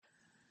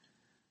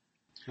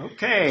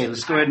Okay,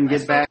 let's go ahead and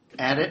get back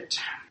at it.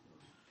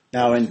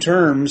 Now, in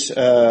terms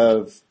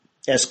of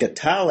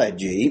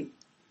eschatology,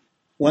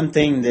 one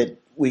thing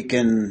that we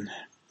can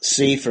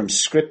see from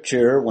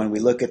Scripture when we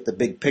look at the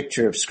big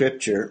picture of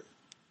Scripture,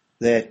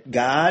 that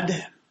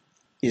God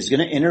is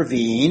going to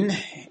intervene,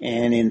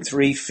 and in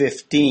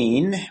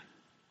 3:15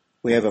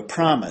 we have a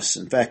promise.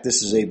 In fact,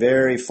 this is a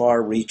very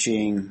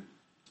far-reaching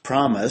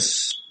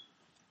promise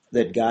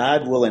that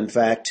God will in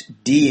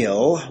fact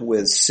deal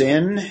with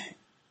sin,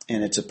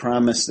 and it's a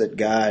promise that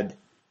God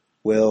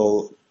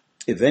will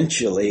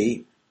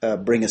eventually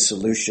bring a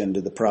solution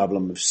to the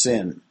problem of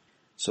sin.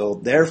 So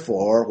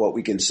therefore, what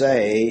we can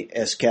say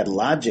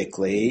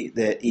eschatologically,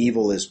 that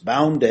evil is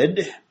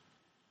bounded.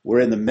 We're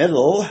in the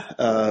middle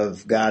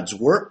of God's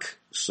work,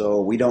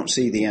 so we don't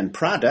see the end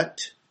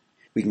product.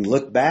 We can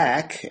look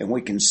back and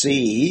we can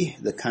see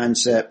the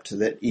concept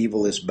that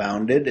evil is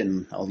bounded,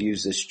 and I'll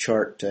use this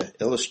chart to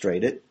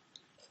illustrate it.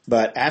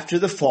 But after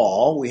the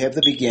fall, we have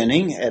the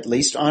beginning, at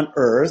least on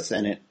earth,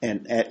 and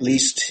at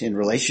least in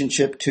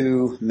relationship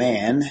to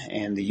man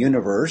and the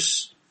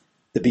universe,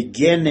 the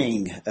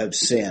beginning of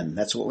sin.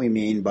 That's what we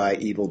mean by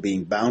evil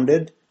being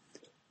bounded.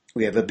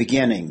 We have a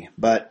beginning.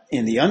 But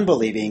in the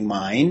unbelieving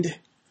mind,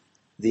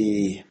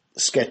 the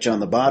sketch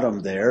on the bottom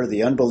there,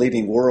 the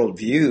unbelieving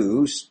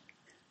worldview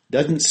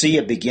doesn't see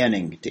a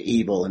beginning to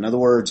evil. In other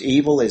words,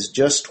 evil is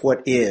just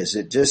what is.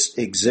 It just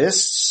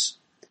exists.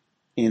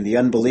 In the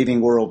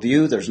unbelieving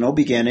worldview, there's no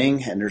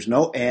beginning and there's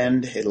no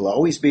end. It'll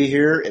always be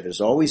here. It has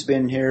always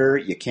been here.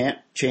 You can't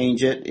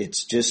change it.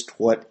 It's just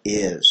what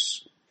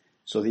is.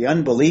 So the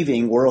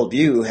unbelieving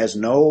worldview has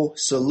no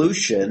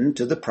solution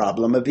to the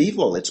problem of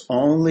evil. It's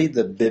only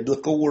the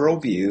biblical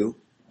worldview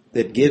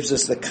that gives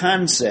us the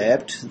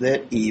concept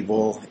that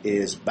evil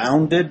is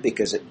bounded,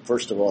 because it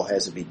first of all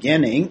has a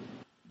beginning.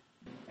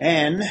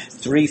 And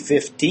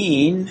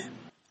 3:15,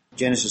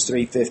 Genesis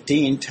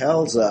 3:15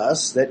 tells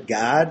us that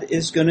God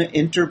is going to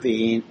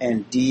intervene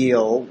and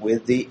deal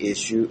with the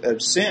issue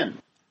of sin.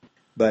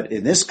 But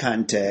in this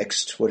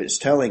context, what it's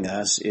telling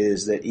us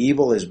is that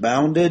evil is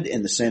bounded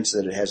in the sense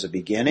that it has a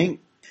beginning.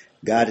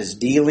 God is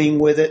dealing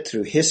with it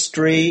through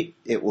history.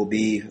 It will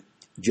be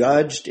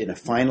judged in a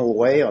final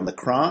way on the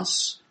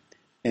cross.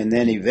 And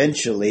then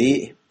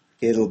eventually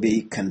it'll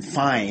be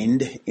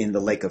confined in the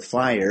lake of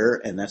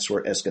fire. And that's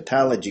where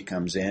eschatology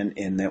comes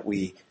in that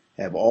we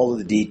have all of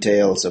the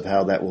details of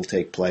how that will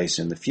take place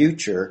in the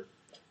future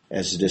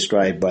as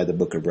described by the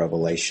book of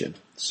Revelation.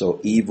 So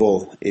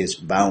evil is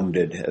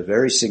bounded, a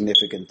very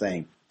significant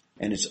thing.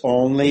 And it's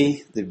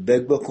only the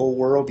biblical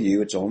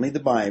worldview, it's only the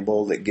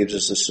Bible that gives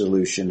us a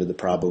solution to the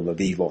problem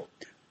of evil.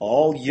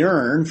 All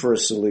yearn for a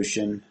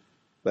solution,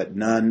 but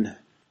none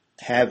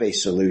have a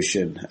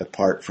solution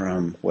apart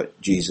from what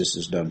Jesus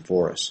has done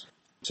for us.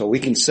 So we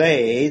can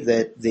say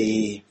that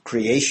the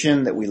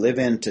creation that we live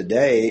in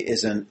today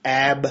is an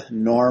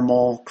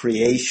abnormal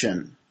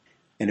creation,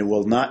 and it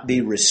will not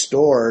be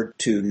restored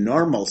to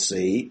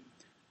normalcy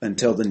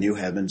until the new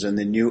heavens and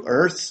the new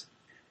earth.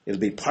 It'll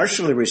be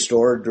partially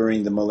restored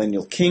during the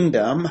millennial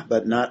kingdom,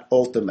 but not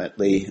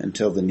ultimately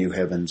until the new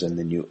heavens and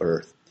the new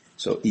earth.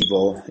 So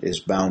evil is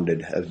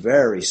bounded, a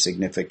very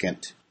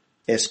significant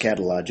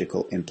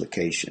eschatological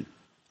implication.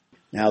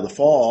 Now the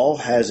fall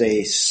has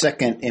a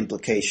second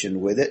implication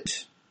with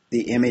it.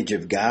 The image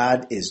of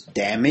God is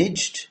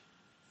damaged,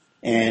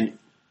 and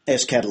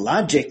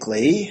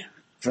eschatologically,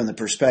 from the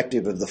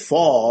perspective of the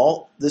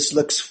fall, this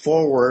looks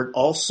forward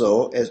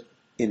also as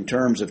in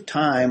terms of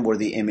time where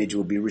the image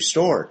will be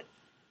restored.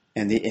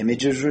 And the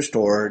image is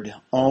restored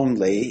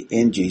only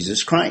in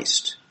Jesus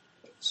Christ.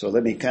 So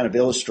let me kind of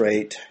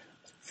illustrate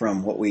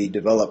from what we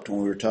developed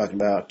when we were talking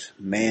about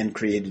man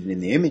created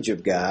in the image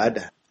of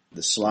God,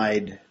 the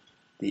slide,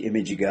 the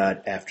image of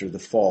God after the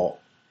fall.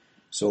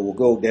 So we'll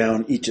go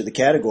down each of the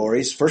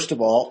categories. First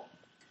of all,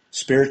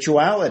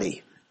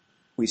 spirituality.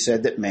 We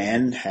said that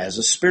man has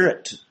a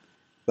spirit,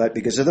 but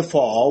because of the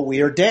fall,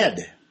 we are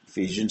dead.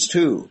 Ephesians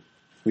 2.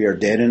 We are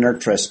dead in our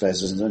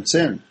trespasses and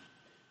sin.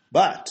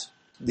 But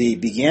the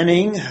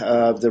beginning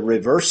of the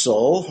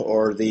reversal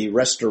or the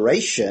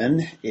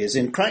restoration is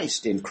in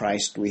Christ. In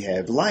Christ we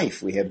have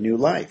life. We have new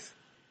life.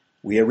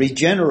 We are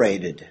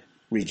regenerated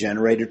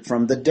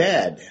from the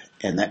dead,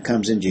 and that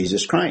comes in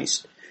Jesus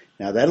Christ.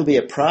 Now that'll be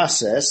a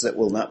process that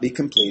will not be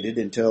completed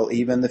until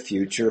even the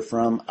future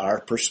from our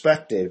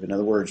perspective. In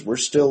other words, we're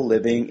still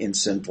living in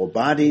sinful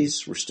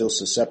bodies. We're still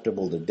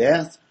susceptible to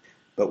death,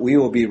 but we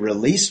will be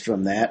released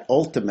from that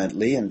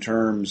ultimately in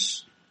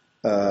terms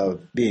of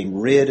being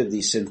rid of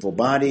these sinful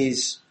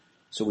bodies.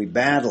 So we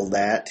battle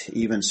that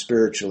even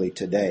spiritually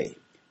today.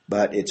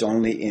 But it's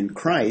only in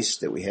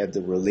Christ that we have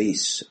the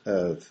release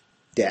of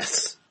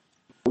death.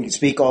 We can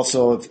speak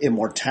also of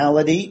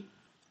immortality.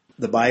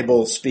 The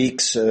Bible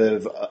speaks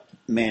of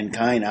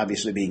mankind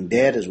obviously being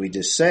dead, as we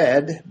just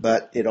said,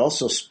 but it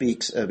also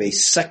speaks of a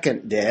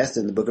second death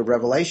in the book of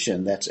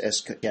Revelation. That's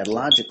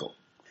eschatological.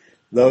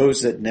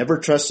 Those that never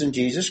trust in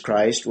Jesus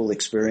Christ will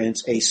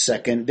experience a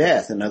second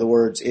death. In other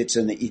words, it's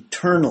an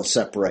eternal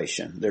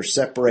separation. They're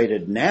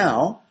separated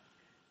now,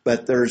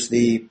 But there's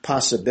the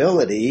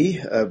possibility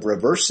of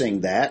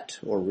reversing that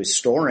or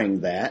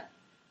restoring that.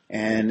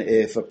 And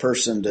if a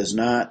person does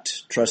not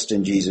trust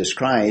in Jesus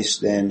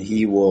Christ, then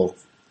he will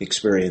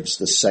experience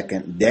the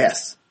second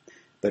death.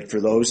 But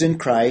for those in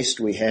Christ,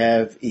 we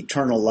have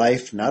eternal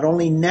life not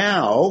only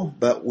now,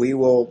 but we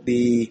will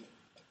be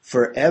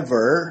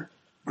forever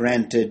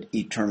granted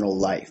eternal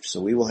life.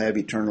 So we will have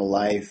eternal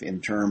life in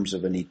terms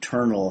of an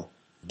eternal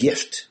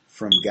gift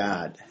from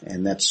God,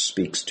 and that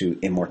speaks to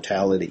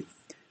immortality.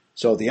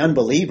 So the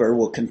unbeliever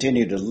will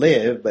continue to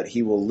live, but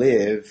he will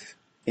live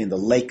in the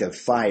lake of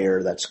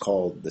fire that's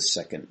called the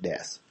second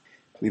death.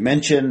 We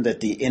mentioned that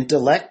the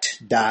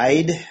intellect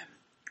died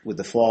with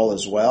the fall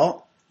as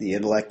well. The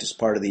intellect is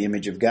part of the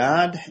image of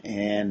God,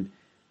 and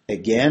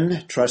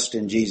again, trust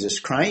in Jesus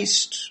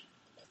Christ.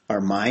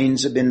 Our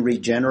minds have been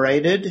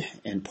regenerated,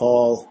 and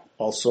Paul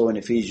also in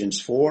Ephesians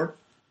 4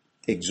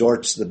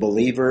 exhorts the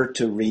believer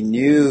to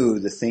renew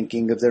the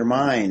thinking of their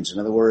minds. In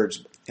other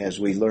words, as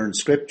we learn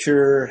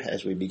Scripture,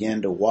 as we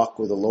begin to walk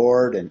with the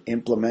Lord and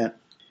implement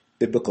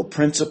biblical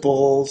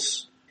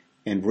principles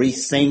and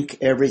rethink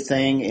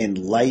everything in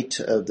light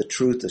of the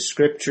truth of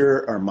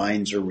Scripture, our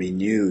minds are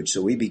renewed.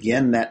 So we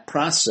begin that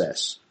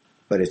process,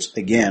 but it's,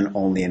 again,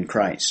 only in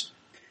Christ.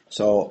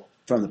 So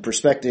from the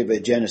perspective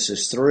of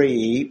Genesis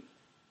 3,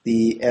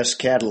 the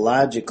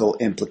eschatological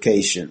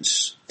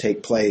implications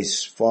take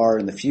place far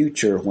in the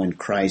future when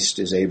Christ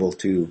is able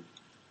to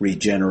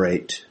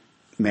regenerate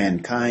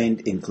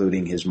mankind,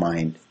 including his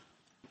mind.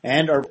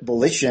 And our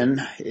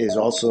volition is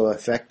also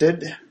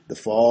affected. The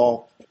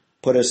fall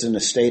put us in a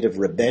state of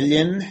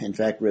rebellion. In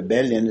fact,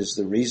 rebellion is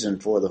the reason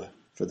for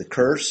the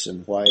curse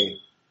and why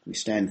we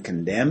stand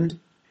condemned.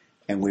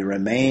 And we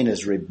remain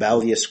as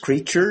rebellious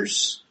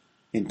creatures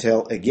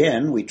until,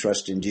 again, we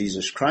trust in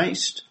Jesus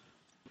Christ.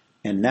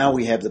 And now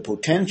we have the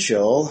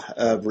potential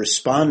of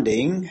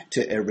responding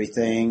to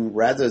everything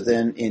rather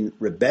than in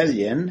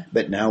rebellion,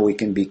 but now we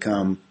can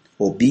become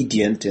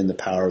obedient in the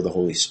power of the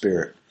Holy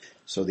Spirit.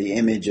 So the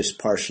image is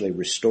partially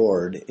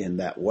restored in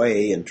that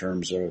way in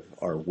terms of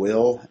our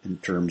will, in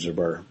terms of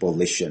our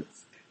volition.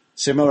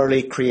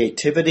 Similarly,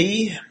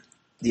 creativity.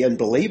 The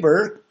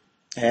unbeliever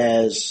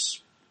has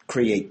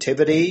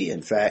creativity.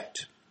 In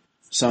fact,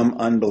 some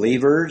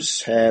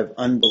unbelievers have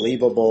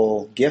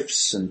unbelievable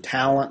gifts and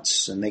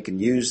talents, and they can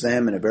use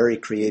them in a very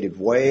creative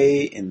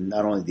way in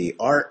not only the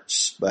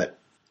arts, but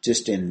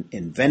just in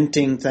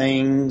inventing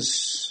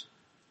things,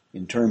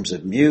 in terms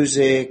of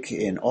music,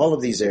 in all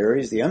of these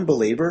areas. The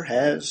unbeliever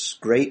has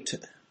great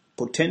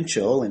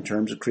potential in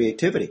terms of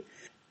creativity.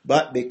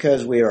 But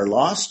because we are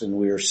lost and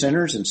we are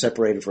sinners and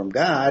separated from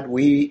God,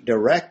 we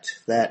direct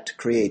that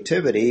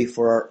creativity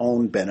for our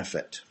own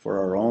benefit, for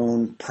our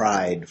own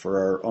pride, for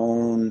our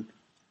own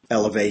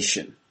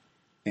elevation.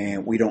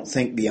 And we don't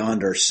think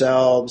beyond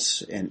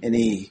ourselves, and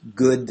any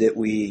good that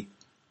we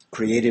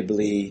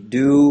creatively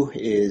do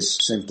is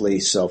simply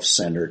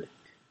self-centered.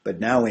 But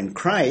now in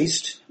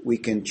Christ, we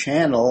can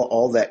channel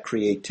all that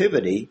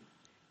creativity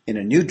in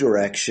a new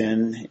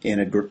direction, in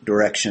a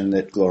direction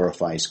that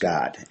glorifies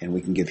God. And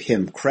we can give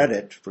Him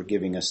credit for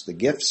giving us the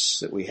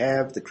gifts that we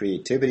have, the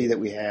creativity that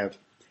we have,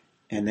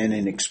 and then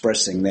in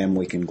expressing them,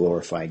 we can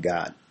glorify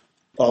God.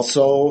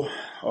 Also,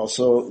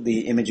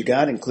 the image of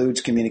God includes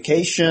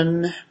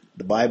communication.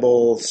 The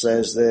Bible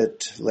says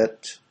that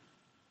let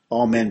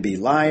all men be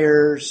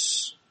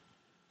liars,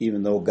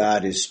 even though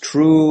God is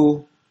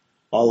true.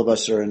 All of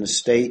us are in a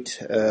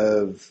state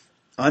of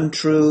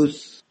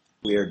untruth.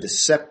 We are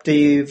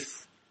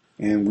deceptive,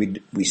 and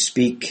we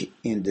speak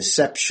in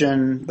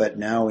deception, but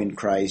now in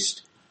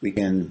Christ we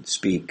can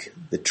speak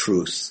the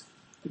truth.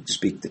 We can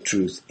speak the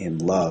truth in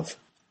love.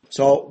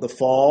 So the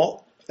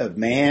fall of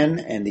man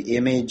and the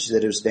image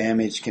that is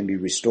damaged can be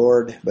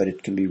restored, but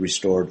it can be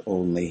restored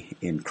only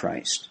in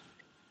Christ.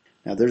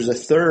 Now there's a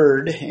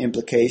third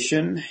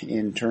implication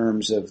in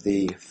terms of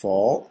the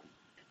fall,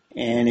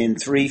 and in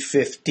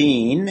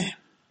 3:15,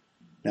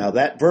 now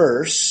that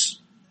verse,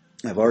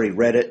 I've already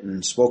read it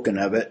and spoken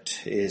of it,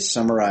 is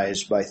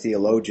summarized by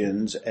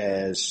theologians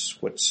as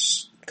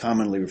what's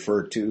commonly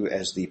referred to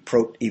as the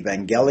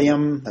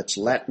proto-evangelium. That's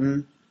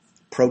Latin.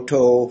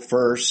 Proto,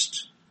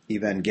 first.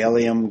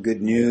 Evangelium,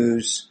 good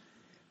news.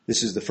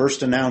 This is the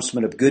first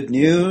announcement of good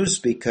news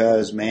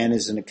because man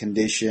is in a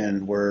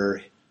condition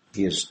where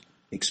he has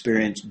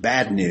experienced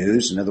bad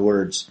news. In other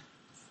words,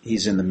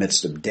 he's in the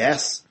midst of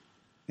death.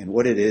 And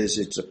what it is,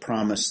 it's a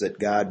promise that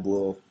God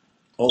will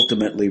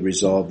ultimately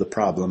resolve the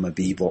problem of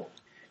evil.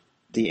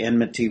 The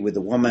enmity with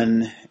the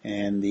woman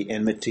and the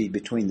enmity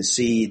between the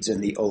seeds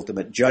and the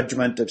ultimate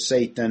judgment of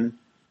Satan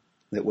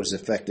that was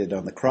effected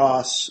on the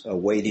cross,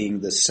 awaiting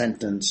the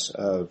sentence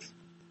of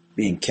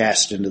being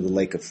cast into the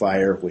lake of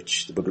fire,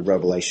 which the book of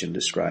Revelation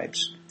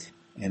describes.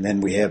 And then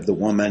we have the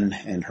woman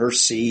and her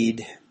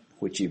seed,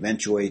 which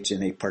eventuates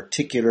in a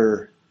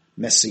particular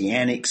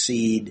messianic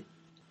seed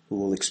who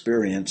will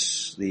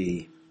experience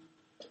the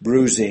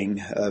bruising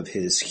of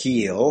his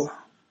heel,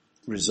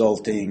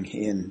 resulting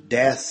in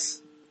death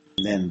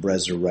and then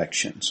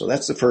resurrection. So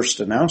that's the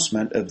first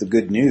announcement of the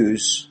good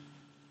news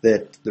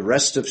that the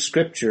rest of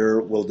Scripture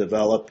will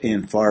develop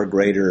in far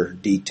greater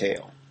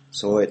detail.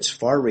 So it's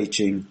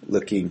far-reaching,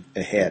 looking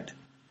ahead.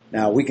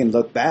 Now we can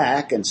look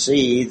back and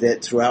see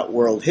that throughout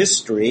world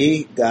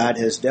history, God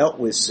has dealt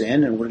with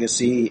sin, and we're going to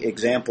see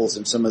examples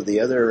in some of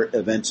the other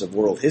events of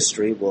world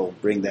history. We'll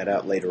bring that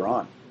out later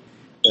on.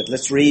 But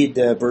let's read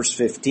verse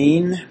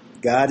 15.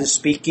 God is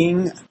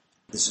speaking.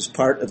 This is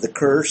part of the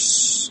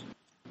curse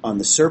on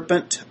the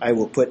serpent. I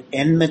will put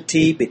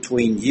enmity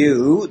between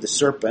you, the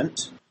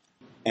serpent,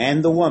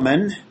 and the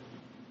woman,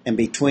 and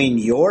between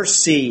your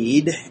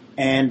seed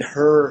and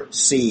her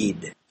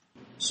seed.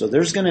 So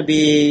there's going to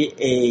be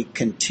a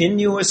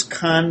continuous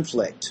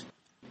conflict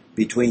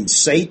between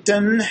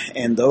Satan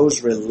and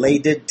those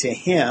related to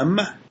him,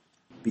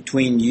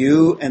 between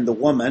you and the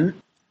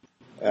woman.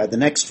 The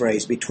next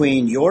phrase,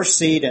 between your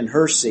seed and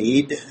her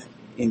seed,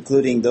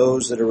 including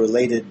those that are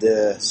related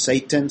to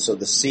Satan. So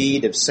the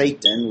seed of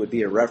Satan would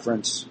be a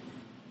reference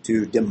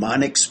to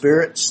demonic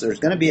spirits. There's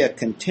going to be a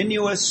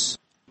continuous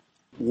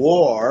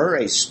war,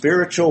 a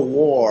spiritual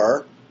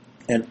war,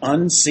 an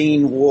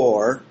unseen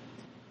war,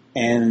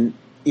 and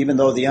even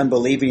though the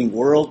unbelieving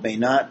world may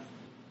not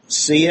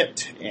see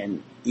it,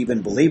 and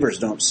even believers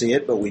don't see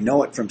it, but we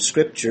know it from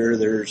Scripture,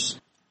 there's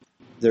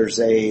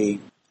a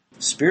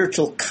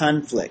spiritual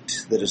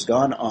conflict that has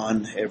gone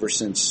on ever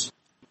since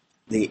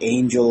the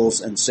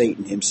angels and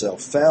Satan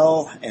himself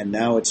fell, and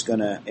now it's going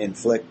to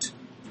inflict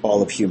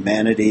all of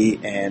humanity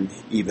and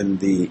even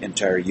the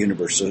entire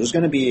universe. So there's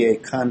going to be a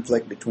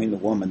conflict between the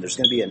woman. There's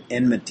going to be an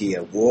enmity,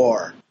 a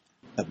war,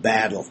 a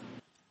battle.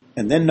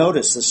 And then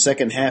notice the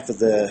second half of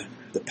the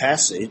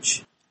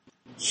passage.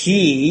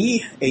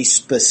 He, a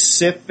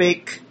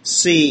specific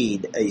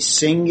seed, a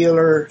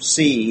singular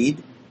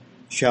seed,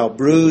 shall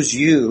bruise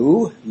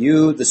you,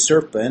 the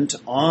serpent,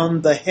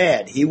 on the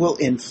head. He will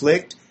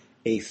inflict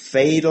a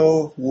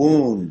fatal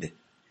wound.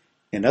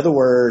 In other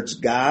words,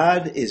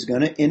 God is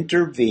going to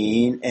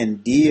intervene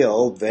and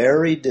deal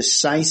very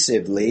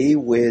decisively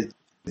with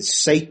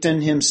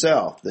Satan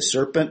himself. The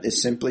serpent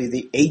is simply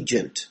the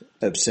agent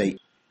of Satan.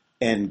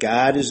 And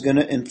God is going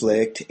to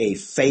inflict a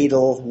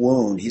fatal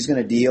wound. He's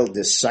going to deal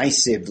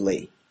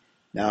decisively.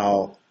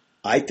 Now,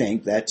 I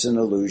think that's an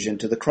allusion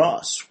to the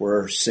cross,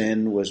 where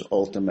sin was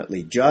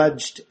ultimately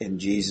judged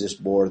and Jesus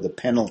bore the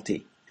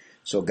penalty.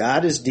 So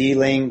God is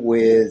dealing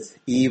with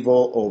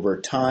evil over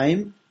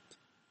time.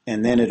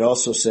 And then it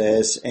also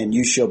says, and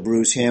you shall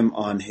bruise him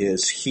on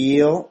his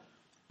heel.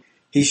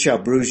 He shall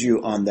bruise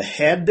you on the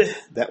head.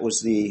 That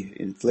was the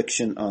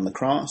infliction on the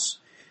cross.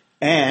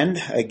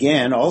 And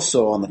again,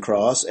 also on the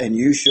cross, and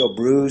you shall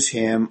bruise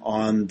him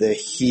on the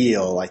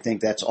heel. I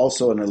think that's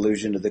also an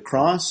allusion to the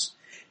cross,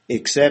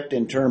 except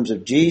in terms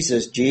of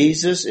Jesus.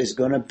 Jesus is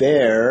going to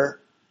bear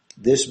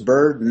this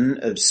burden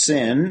of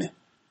sin.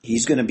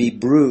 He's going to be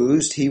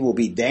bruised. He will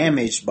be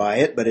damaged by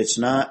it, but it's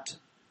not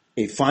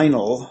a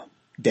final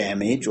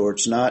damage, or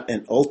it's not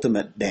an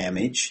ultimate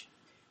damage.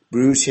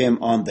 Bruise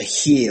him on the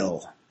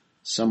heel,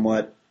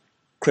 somewhat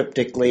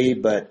cryptically,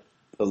 but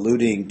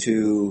alluding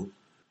to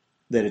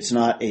that it's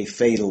not a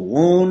fatal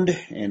wound,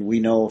 and we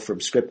know from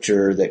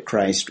Scripture that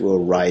Christ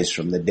will rise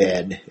from the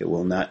dead. It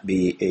will not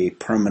be a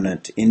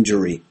permanent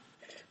injury.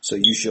 So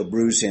you shall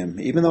bruise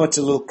him. Even though it's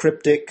a little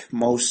cryptic,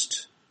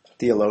 most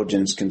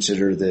theologians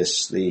consider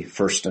this the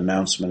first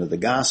announcement of the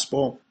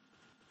gospel.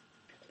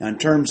 Now, in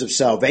terms of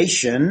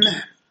salvation,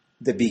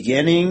 the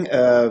beginning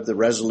of the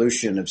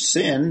resolution of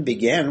sin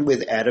began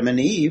with Adam and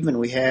Eve, and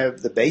we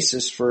have the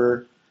basis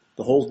for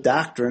the whole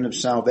doctrine of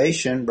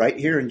salvation right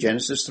here in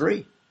Genesis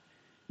 3.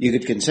 You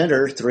could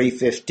consider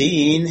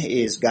 3:15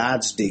 is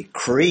God's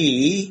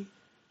decree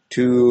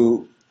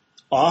to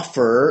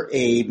offer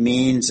a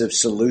means of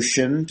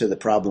solution to the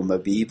problem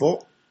of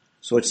evil.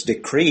 So it's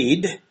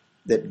decreed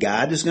that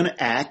God is going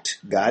to act,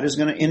 God is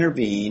going to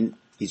intervene,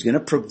 He's going to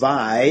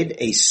provide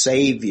a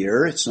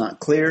Savior. It's not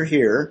clear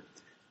here,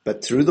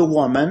 but through the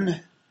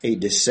woman, a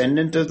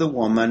descendant of the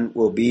woman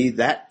will be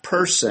that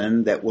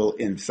person that will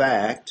in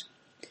fact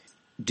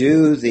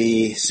do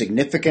the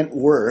significant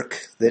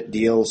work that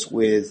deals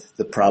with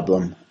the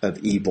problem of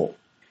evil.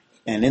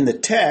 And in the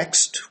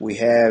text, we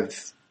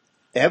have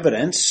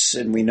evidence,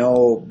 and we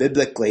know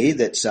biblically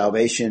that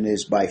salvation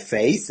is by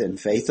faith and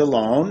faith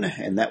alone,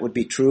 and that would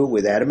be true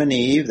with Adam and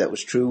Eve. That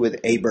was true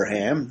with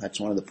Abraham. That's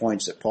one of the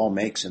points that Paul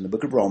makes in the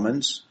book of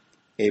Romans.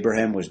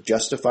 Abraham was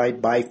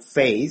justified by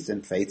faith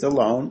and faith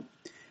alone.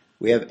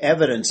 We have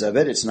evidence of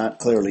it. It's not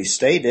clearly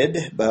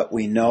stated, but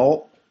we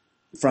know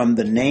from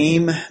the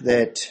name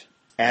that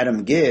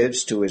Adam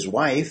gives to his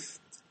wife,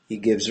 he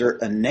gives her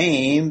a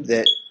name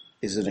that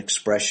is an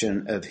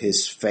expression of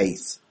his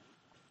faith.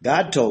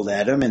 God told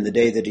Adam, in the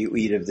day that you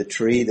eat of the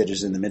tree that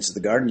is in the midst of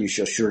the garden, you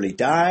shall surely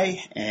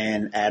die.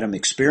 And Adam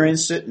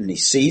experienced it, and he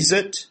sees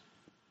it.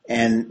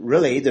 And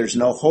really, there's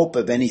no hope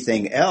of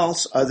anything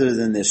else other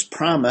than this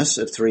promise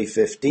of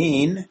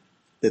 3:15,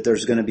 that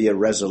there's going to be a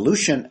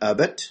resolution of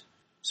it.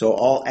 So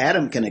all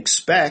Adam can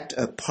expect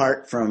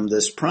apart from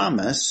this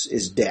promise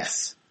is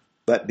death.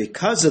 But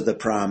because of the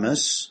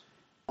promise,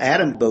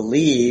 Adam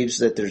believes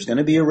that there's going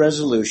to be a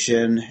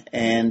resolution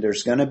and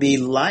there's going to be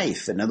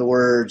life. In other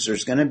words,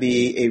 there's going to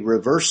be a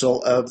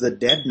reversal of the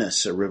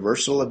deadness, a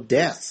reversal of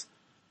death.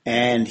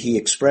 And he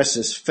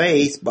expresses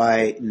faith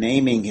by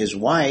naming his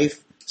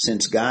wife,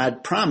 since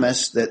God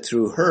promised that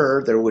through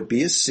her there would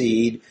be a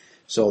seed.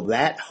 So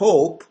that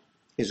hope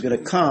is going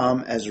to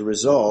come as a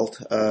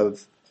result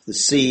of the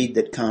seed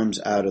that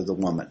comes out of the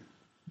woman.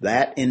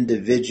 That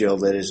individual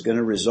that is going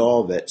to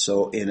resolve it.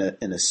 So in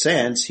a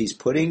sense, he's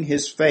putting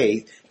his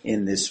faith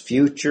in this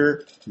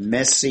future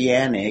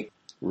messianic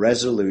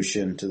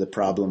resolution to the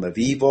problem of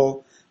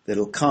evil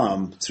that'll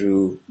come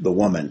through the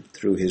woman,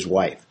 through his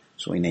wife.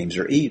 So he names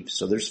her Eve.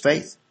 So there's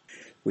faith.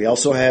 We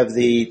also have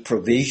the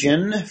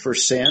provision for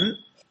sin.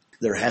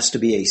 There has to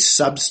be a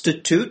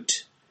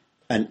substitute.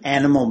 An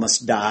animal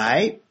must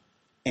die.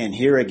 And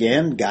here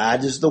again,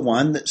 God is the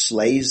one that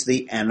slays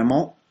the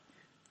animal.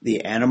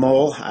 The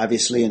animal,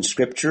 obviously in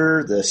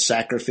Scripture, the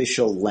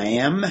sacrificial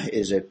lamb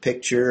is a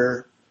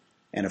picture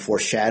and a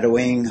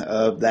foreshadowing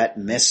of that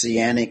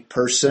messianic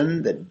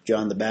person that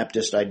John the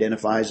Baptist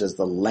identifies as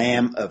the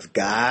Lamb of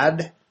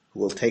God who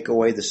will take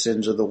away the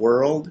sins of the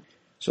world.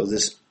 So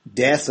this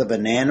death of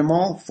an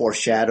animal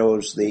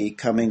foreshadows the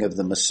coming of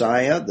the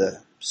Messiah,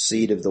 the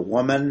seed of the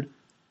woman,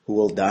 who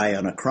will die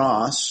on a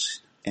cross,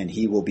 and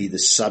he will be the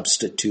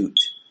substitute.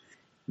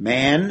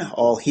 Man,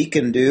 all he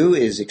can do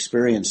is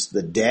experience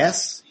the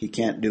death. He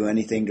can't do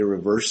anything to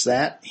reverse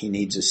that. He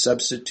needs a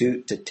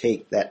substitute to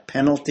take that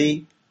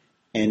penalty.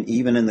 And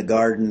even in the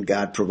garden,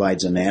 God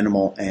provides an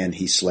animal, and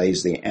he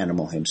slays the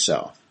animal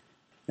himself.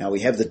 Now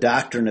we have the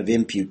doctrine of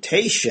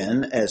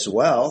imputation as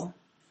well.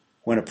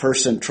 When a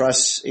person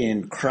trusts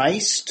in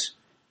Christ,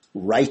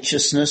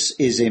 righteousness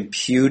is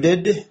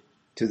imputed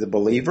to the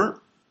believer.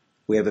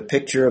 We have a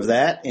picture of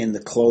that in the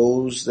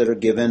clothes that are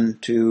given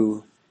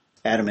to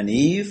Adam and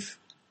Eve.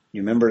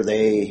 You remember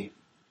they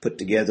put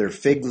together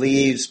fig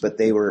leaves, but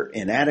they were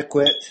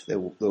inadequate.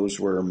 Those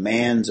were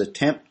man's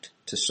attempt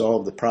to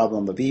solve the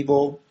problem of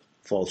evil.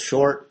 Fall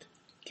short,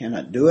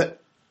 cannot do it.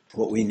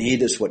 What we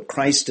need is what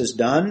Christ has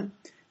done.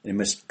 It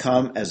must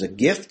come as a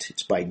gift.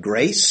 It's by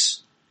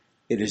grace.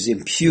 It is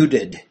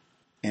imputed.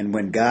 And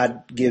when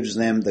God gives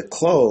them the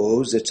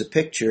clothes, it's a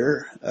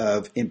picture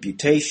of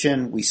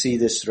imputation. We see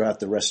this throughout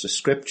the rest of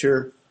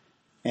Scripture,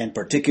 and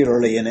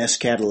particularly in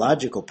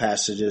eschatological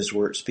passages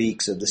where it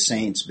speaks of the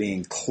saints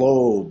being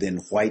clothed in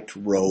white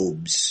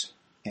robes.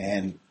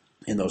 And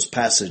in those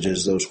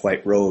passages, those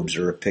white robes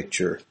are a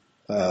picture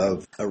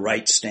of a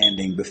right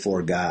standing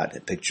before God,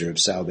 a picture of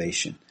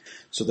salvation.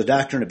 So the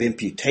doctrine of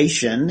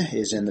imputation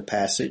is in the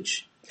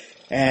passage.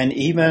 And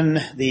even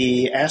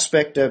the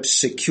aspect of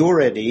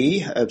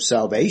security of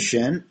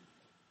salvation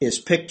is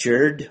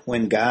pictured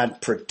when God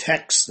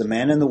protects the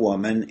man and the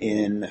woman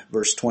in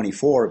verse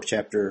 24 of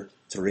chapter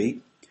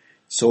 3.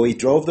 So he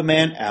drove the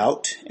man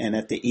out, and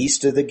at the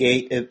east of the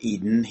gate of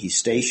Eden he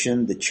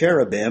stationed the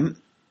cherubim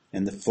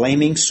and the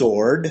flaming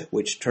sword,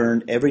 which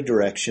turned every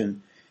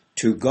direction,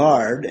 to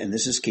guard, and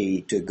this is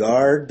key, to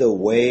guard the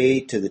way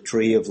to the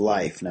tree of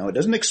life. Now it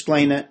doesn't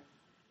explain it,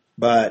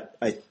 but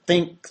I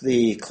think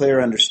the clear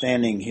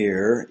understanding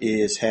here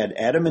is, had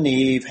Adam and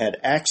Eve had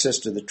access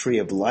to the tree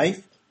of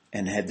life,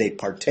 and had they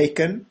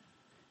partaken,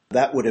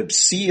 that would have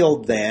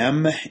sealed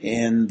them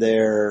in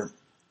their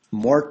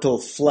mortal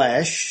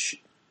flesh,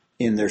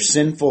 in their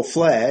sinful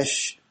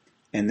flesh,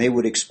 and they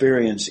would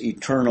experience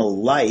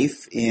eternal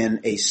life in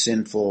a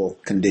sinful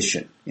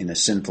condition, in a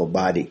sinful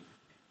body.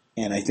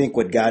 And I think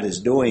what God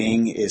is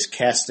doing is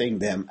casting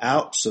them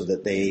out so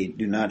that they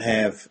do not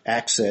have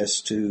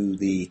access to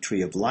the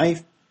tree of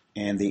life.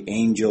 And the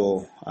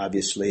angel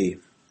obviously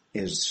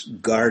is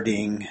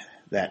guarding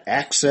that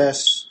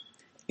access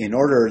in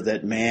order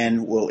that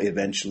man will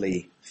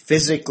eventually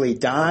physically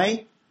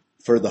die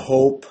for the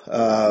hope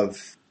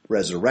of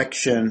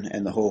resurrection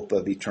and the hope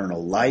of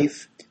eternal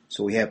life.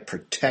 So we have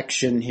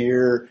protection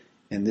here,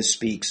 and this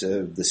speaks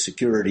of the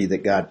security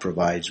that God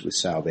provides with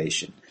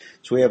salvation.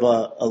 So we have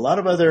a lot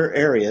of other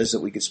areas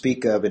that we could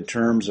speak of in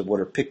terms of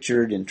what are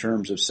pictured in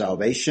terms of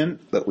salvation,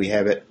 but we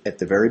have it at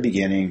the very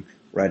beginning,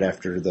 right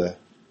after the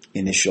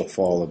initial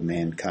fall of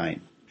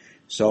mankind.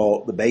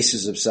 So the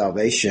basis of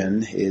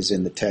salvation is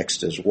in the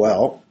text as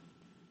well,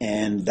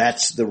 and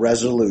that's the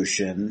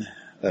resolution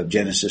of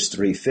Genesis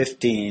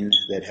 3:15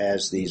 that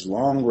has these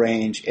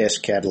long-range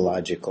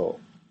eschatological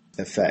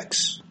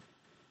effects.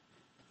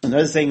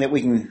 Another thing that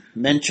we can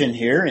mention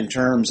here in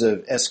terms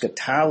of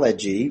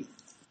eschatology,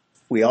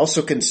 we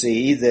also can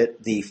see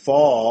that the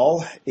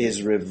fall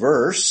is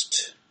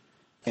reversed,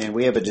 and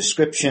we have a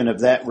description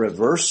of that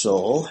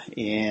reversal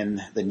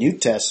in the New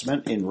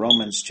Testament in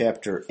Romans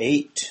chapter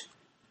 8.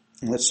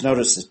 Let's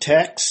notice the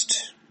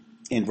text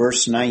in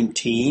verse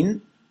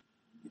 19.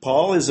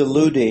 Paul is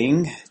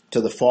alluding to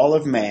the fall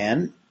of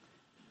man,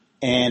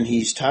 and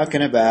he's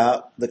talking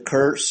about the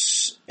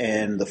curse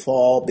and the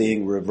fall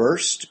being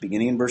reversed,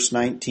 beginning in verse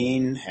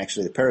 19.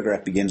 Actually, the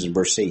paragraph begins in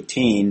verse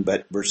 18,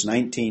 but verse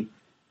 19.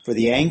 For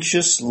the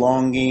anxious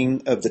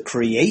longing of the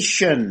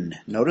creation.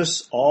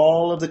 Notice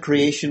all of the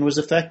creation was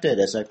affected,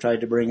 as I've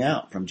tried to bring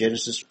out from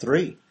Genesis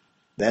 3.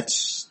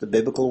 That's the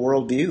biblical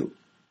worldview.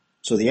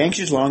 So the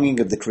anxious longing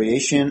of the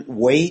creation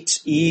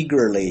waits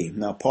eagerly.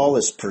 Now Paul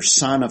is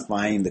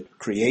personifying the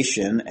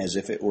creation as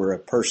if it were a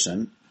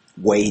person,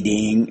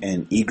 waiting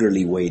and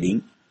eagerly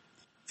waiting.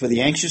 For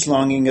the anxious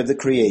longing of the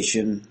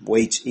creation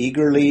waits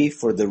eagerly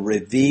for the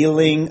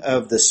revealing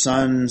of the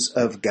sons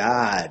of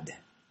God.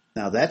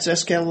 Now that's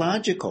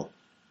eschatological.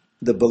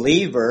 The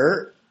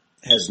believer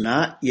has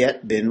not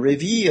yet been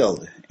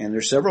revealed. And there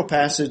are several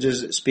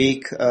passages that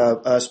speak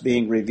of us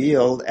being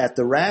revealed at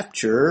the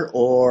rapture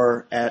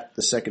or at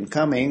the second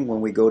coming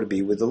when we go to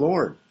be with the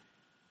Lord.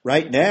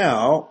 Right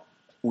now,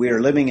 we are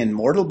living in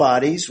mortal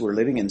bodies, we're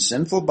living in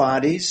sinful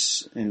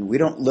bodies, and we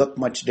don't look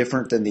much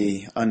different than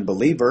the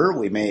unbeliever.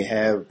 We may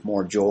have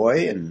more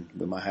joy and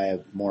we might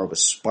have more of a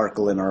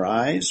sparkle in our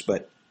eyes,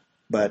 but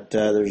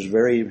there's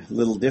very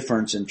little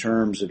difference in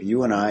terms of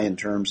you and I in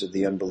terms of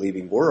the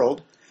unbelieving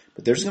world.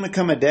 But there's going to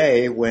come a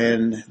day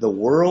when the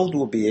world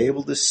will be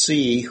able to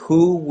see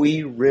who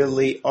we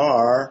really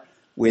are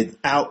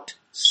without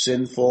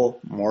sinful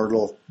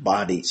mortal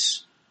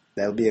bodies.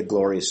 That'll be a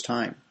glorious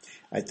time.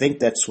 I think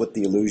that's what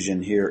the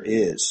allusion here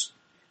is.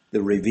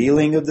 The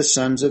revealing of the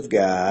sons of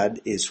God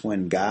is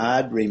when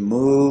God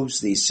removes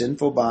these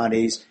sinful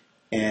bodies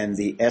and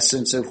the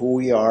essence of who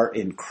we are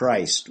in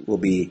Christ will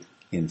be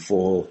in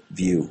full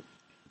view.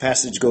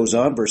 Passage goes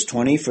on, verse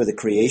 20, for the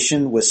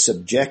creation was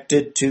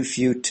subjected to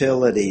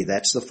futility.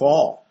 That's the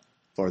fall,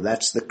 or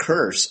that's the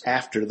curse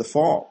after the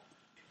fall.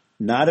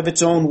 Not of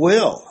its own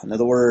will. In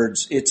other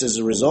words, it's as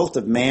a result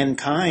of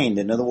mankind.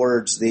 In other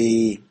words,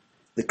 the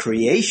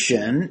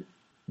creation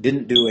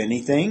didn't do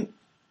anything,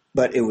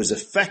 but it was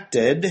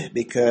affected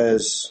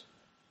because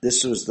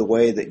this was the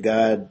way that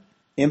God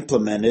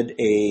implemented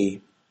a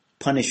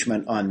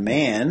punishment on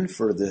man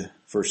for the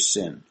first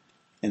sin.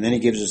 And then he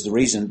gives us the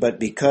reason, but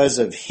because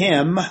of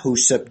him who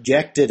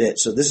subjected it.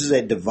 So this is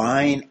a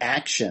divine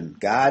action.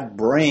 God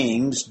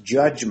brings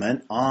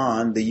judgment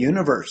on the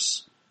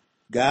universe.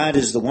 God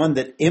is the one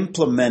that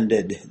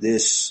implemented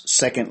this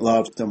second law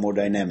of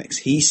thermodynamics.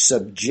 He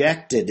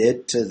subjected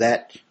it to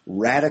that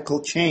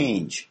radical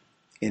change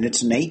in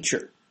its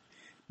nature.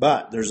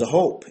 But there's a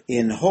hope.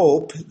 In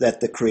hope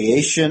that the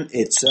creation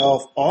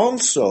itself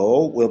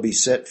also will be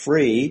set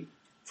free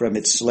from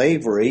its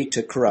slavery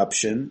to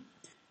corruption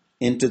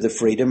into the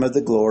freedom of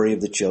the glory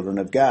of the children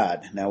of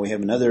God. Now we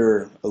have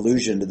another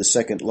allusion to the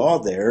second law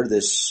there,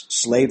 this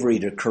slavery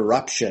to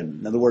corruption.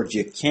 In other words,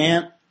 you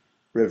can't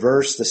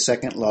reverse the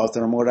second law of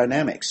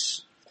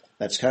thermodynamics.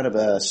 That's kind of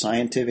a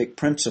scientific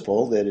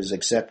principle that is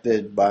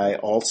accepted by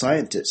all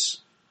scientists.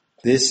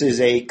 This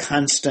is a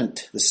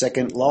constant. The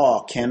second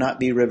law cannot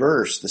be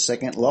reversed. The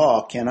second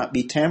law cannot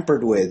be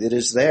tampered with. It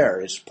is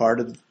there. It's part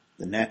of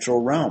the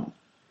natural realm.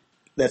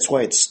 That's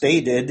why it's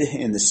stated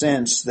in the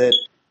sense that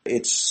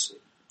it's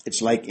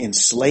like in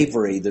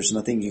slavery. There's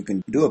nothing you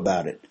can do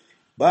about it.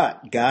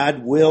 But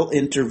God will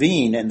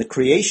intervene, and the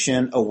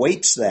creation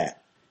awaits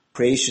that.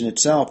 Creation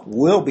itself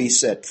will be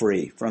set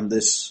free from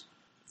this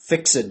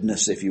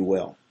fixedness, if you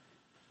will.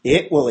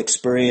 It will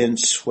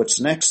experience what's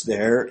next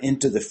there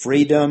into the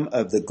freedom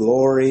of the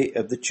glory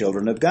of the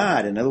children of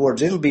God. In other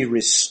words, it'll be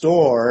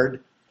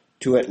restored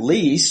to at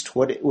least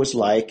what it was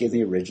like in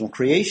the original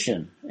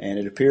creation. And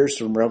it appears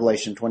from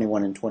Revelation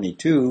 21 and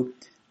 22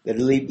 that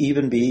it'll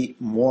even be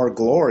more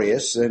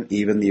glorious than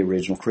even the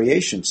original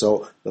creation.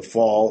 So the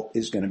fall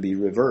is going to be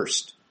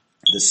reversed.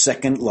 The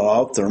second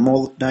law of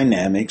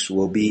thermodynamics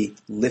will be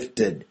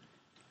lifted.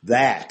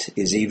 That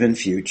is even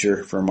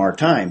future from our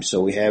time.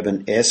 So we have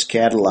an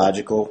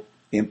eschatological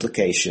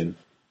implication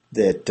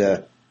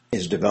that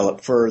is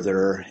developed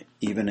further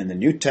even in the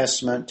New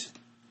Testament,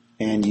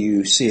 and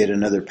you see it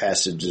in other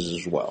passages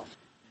as well.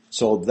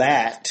 So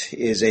that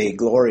is a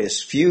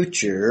glorious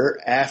future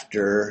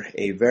after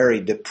a very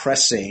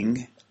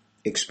depressing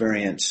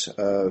experience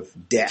of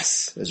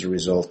death as a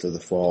result of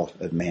the fall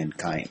of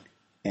mankind.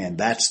 And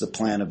that's the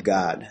plan of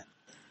God.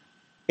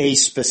 A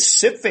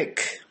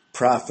specific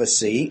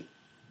prophecy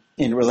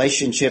in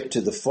relationship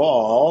to the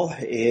fall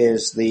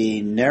is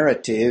the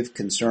narrative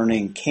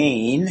concerning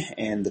Cain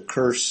and the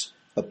curse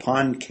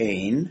upon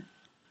Cain,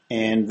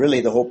 and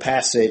really the whole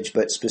passage,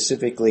 but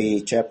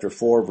specifically chapter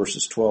 4,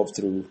 verses 12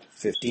 through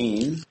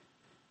 15.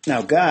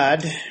 Now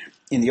God,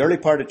 in the early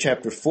part of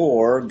chapter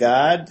 4,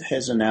 God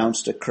has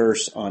announced a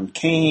curse on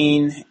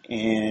Cain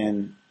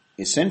and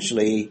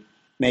essentially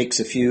makes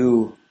a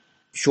few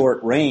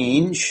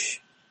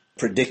short-range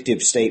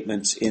predictive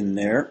statements in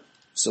there.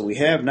 So we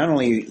have not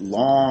only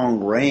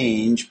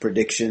long-range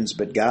predictions,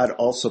 but God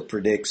also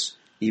predicts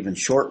even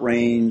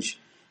short-range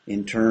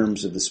in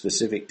terms of the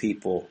specific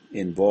people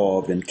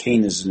involved, and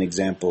Cain is an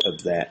example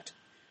of that.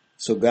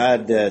 So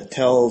God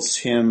tells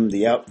him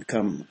the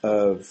outcome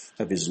of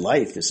his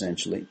life,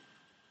 essentially.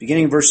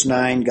 Beginning in verse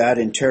 9, God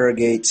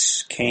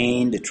interrogates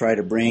Cain to try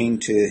to bring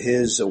to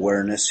his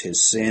awareness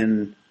his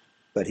sin,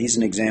 but he's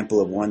an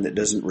example of one that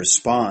doesn't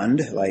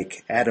respond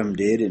like Adam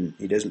did, and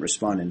he doesn't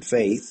respond in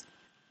faith.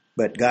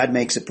 But God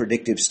makes a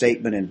predictive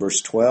statement in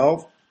verse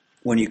 12.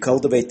 When you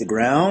cultivate the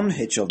ground,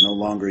 it shall no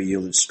longer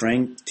yield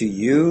strength to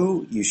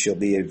you. You shall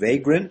be a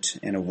vagrant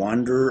and a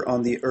wanderer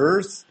on the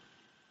earth.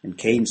 And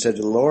Cain said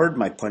to the Lord,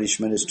 my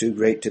punishment is too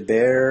great to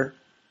bear.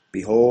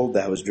 Behold,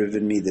 thou hast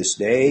driven me this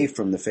day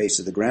from the face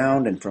of the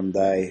ground, and from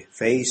thy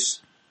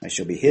face I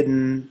shall be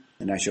hidden,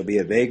 and I shall be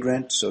a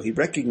vagrant. So he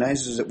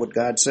recognizes that what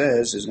God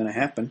says is going to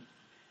happen.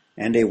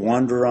 And a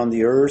wanderer on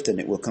the earth, and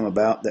it will come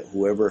about that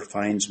whoever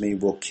finds me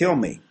will kill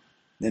me.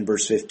 Then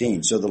verse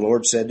 15, so the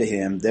Lord said to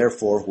him,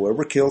 therefore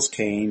whoever kills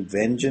Cain,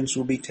 vengeance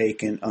will be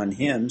taken on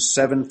him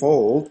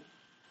sevenfold.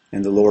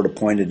 And the Lord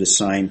appointed a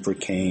sign for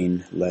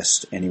Cain,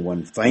 lest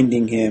anyone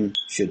finding him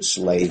should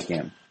slay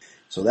him.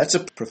 So that's a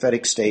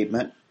prophetic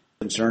statement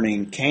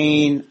concerning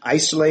Cain,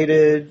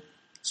 isolated,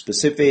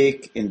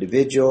 specific,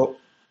 individual,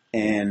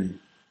 and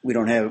we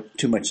don't have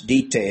too much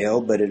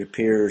detail, but it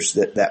appears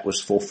that that was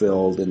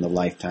fulfilled in the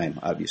lifetime,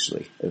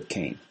 obviously, of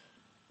Cain.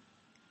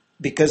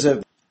 Because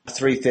of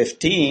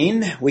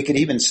 3:15, we could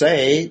even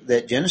say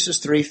that Genesis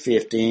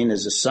 3:15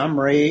 is a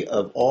summary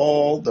of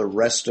all the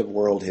rest of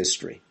world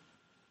history.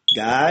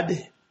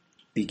 God,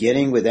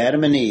 beginning with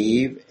Adam and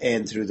Eve,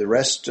 and through the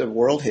rest of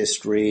world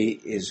history,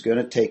 is going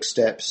to take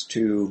steps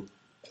to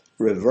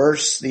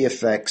reverse the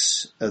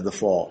effects of the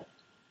fall.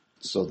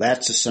 So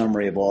that's a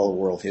summary of all of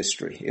world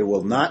history. It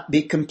will not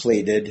be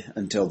completed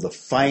until the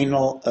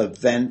final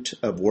event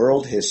of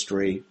world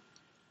history,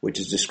 which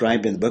is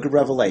described in the book of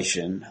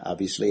Revelation,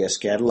 obviously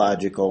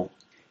eschatological.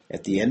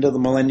 At the end of the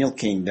millennial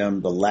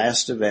kingdom, the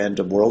last event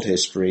of world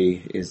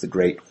history is the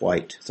great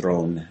white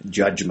throne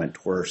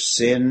judgment, where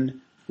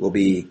sin will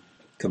be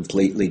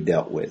completely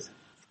dealt with.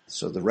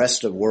 So the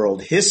rest of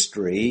world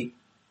history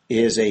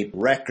is a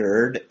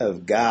record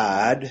of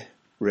God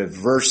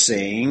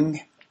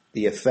reversing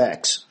the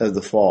effects of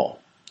the fall.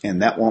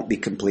 And that won't be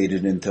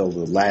completed until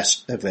the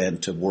last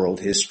event of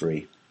world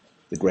history,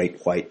 the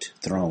great white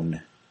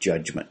throne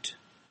judgment.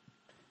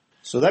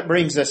 So that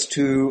brings us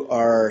to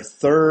our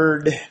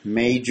third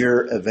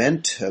major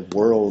event of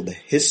world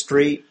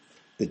history,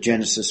 the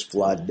Genesis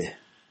flood.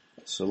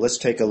 So let's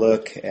take a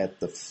look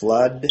at the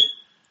flood.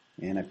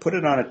 And I put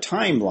it on a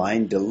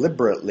timeline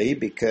deliberately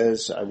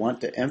because I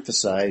want to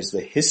emphasize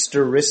the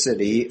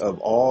historicity of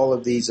all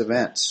of these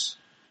events.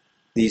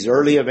 These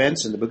early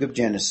events in the book of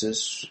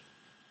Genesis,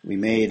 we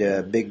made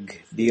a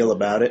big deal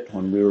about it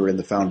when we were in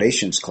the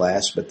foundations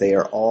class, but they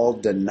are all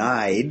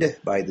denied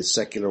by the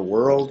secular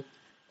world,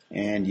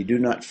 and you do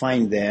not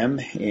find them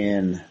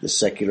in the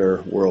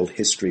secular world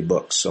history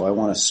books. So I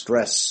want to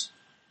stress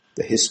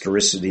the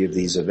historicity of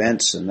these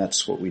events, and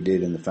that's what we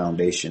did in the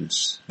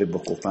foundations,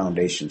 biblical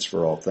foundations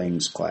for all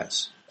things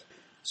class.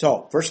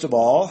 So, first of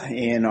all,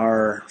 in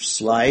our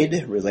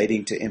slide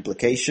relating to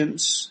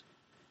implications,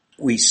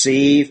 we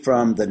see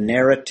from the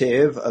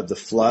narrative of the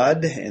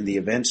flood and the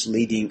events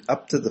leading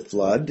up to the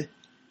flood,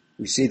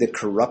 we see the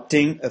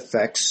corrupting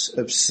effects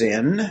of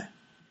sin,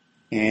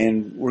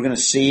 and we're going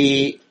to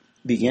see,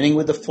 beginning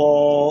with the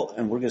fall,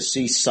 and we're going to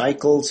see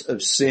cycles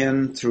of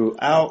sin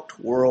throughout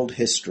world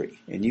history.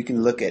 And you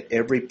can look at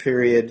every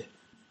period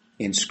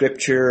in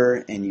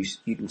Scripture, and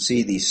you can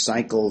see these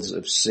cycles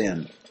of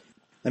sin.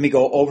 Let me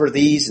go over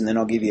these, and then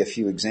I'll give you a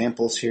few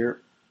examples here.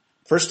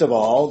 First of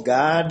all,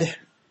 God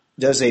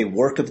does a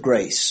work of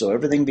grace. So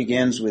everything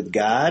begins with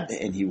God,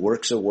 and He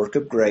works a work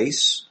of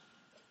grace.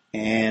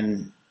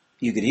 And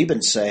you could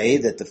even say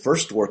that the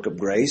first work of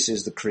grace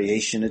is the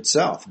creation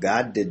itself.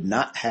 God did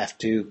not have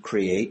to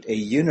create a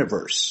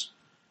universe.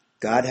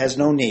 God has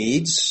no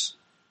needs.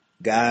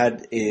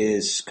 God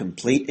is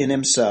complete in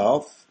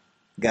Himself.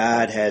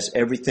 God has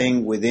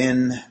everything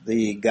within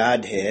the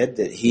Godhead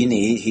that He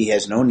needs. He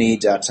has no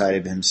needs outside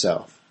of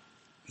Himself.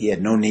 He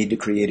had no need to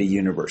create a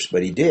universe,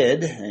 but He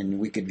did, and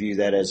we could view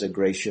that as a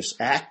gracious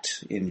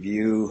act in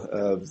view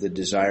of the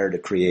desire to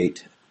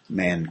create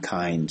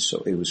mankind.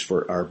 So it was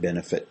for our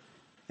benefit.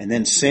 And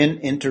then sin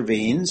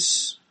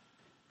intervenes.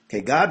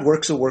 Okay, God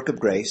works a work of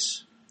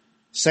grace.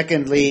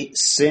 Secondly,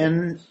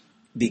 sin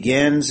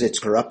begins its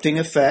corrupting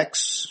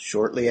effects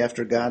shortly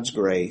after God's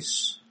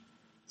grace.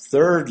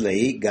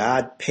 Thirdly,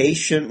 God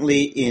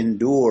patiently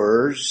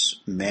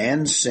endures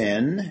man's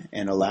sin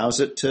and allows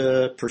it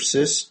to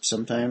persist,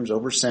 sometimes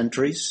over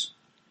centuries.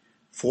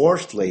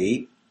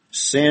 Fourthly,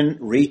 sin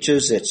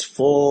reaches its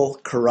full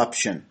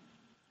corruption,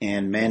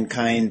 and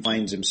mankind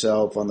finds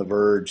himself on the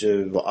verge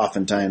of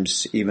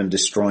oftentimes even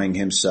destroying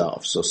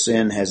himself. So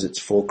sin has its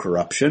full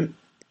corruption.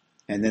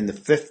 And then the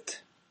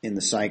fifth in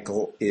the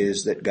cycle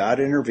is that God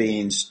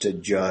intervenes to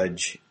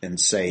judge and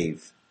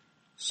save.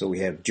 So we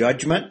have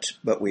judgment,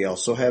 but we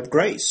also have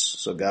grace.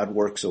 So God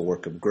works a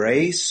work of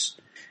grace,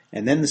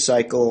 and then the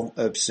cycle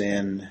of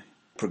sin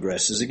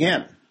progresses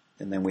again.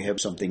 And then we have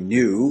something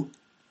new,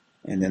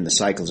 and then the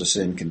cycles of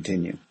sin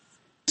continue.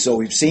 So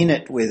we've seen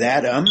it with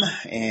Adam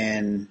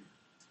and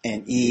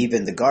Eve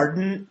in the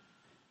garden,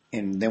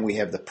 and then we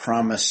have the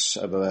promise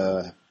of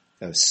a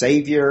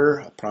Savior,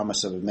 a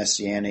promise of a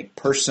messianic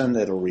person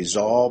that will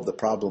resolve the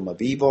problem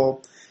of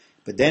evil.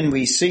 But then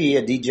we see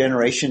a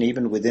degeneration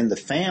even within the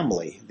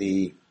family,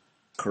 the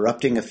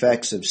corrupting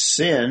effects of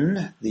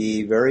sin.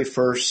 The very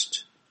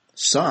first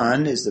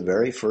son is the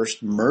very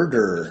first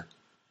murderer.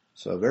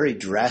 So a very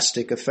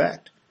drastic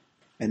effect.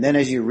 And then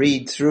as you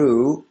read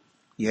through,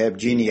 you have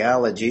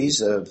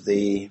genealogies of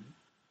the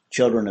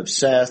children of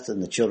Seth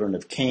and the children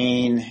of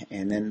Cain,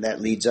 and then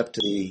that leads up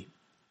to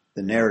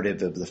the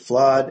narrative of the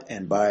flood,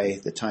 and by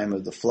the time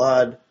of the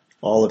flood,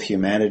 all of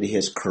humanity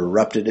has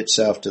corrupted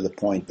itself to the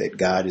point that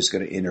God is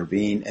going to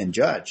intervene and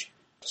judge.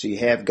 So you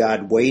have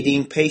God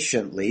waiting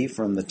patiently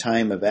from the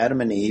time of Adam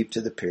and Eve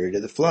to the period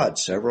of the flood,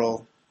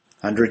 several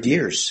hundred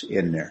years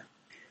in there.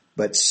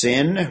 But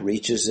sin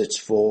reaches its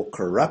full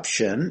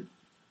corruption,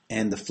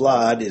 and the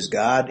flood is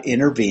God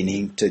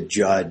intervening to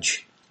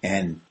judge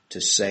and to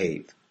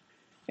save.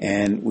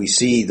 And we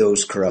see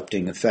those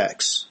corrupting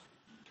effects.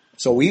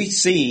 So we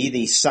see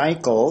these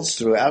cycles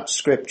throughout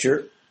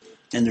Scripture,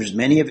 and there's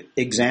many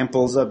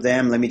examples of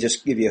them. Let me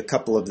just give you a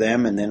couple of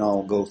them, and then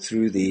I'll go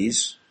through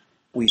these.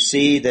 We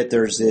see that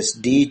there's this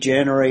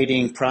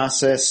degenerating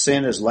process.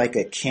 Sin is like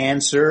a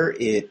cancer.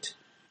 It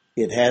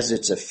has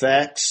its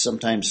effects,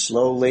 sometimes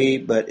slowly,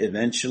 but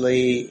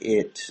eventually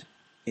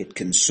it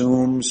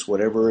consumes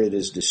whatever it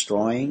is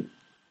destroying.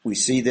 We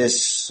see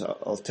this,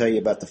 I'll tell you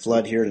about the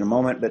flood here in a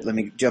moment, but let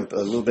me jump a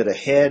little bit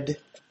ahead.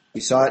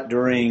 We saw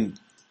it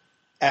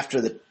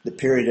after the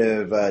period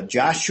of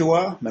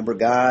Joshua. Remember,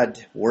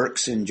 God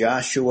works in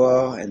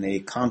Joshua and they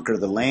conquer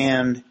the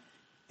land.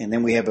 And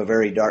then we have a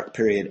very dark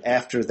period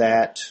after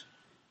that.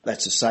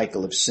 That's a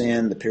cycle of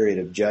sin, the period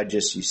of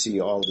Judges. You see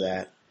all of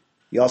that.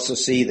 You also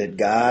see that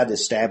God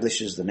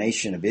establishes the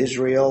nation of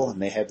Israel, and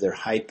they have their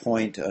high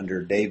point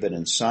under David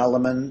and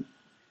Solomon.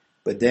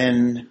 But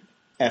then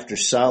after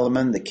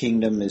Solomon, the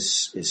kingdom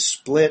is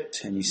split,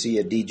 and you see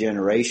a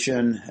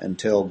degeneration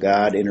until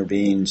God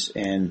intervenes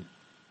and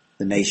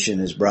the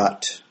nation is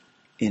brought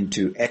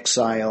into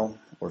exile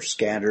or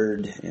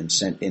scattered and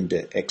sent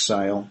into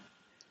exile.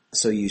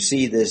 So you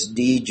see this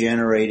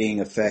degenerating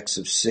effects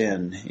of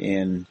sin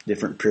in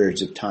different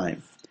periods of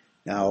time.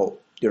 Now,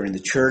 during the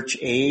church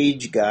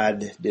age,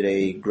 God did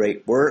a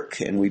great work,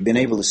 and we've been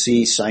able to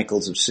see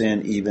cycles of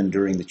sin even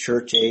during the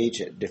church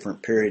age at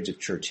different periods of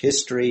church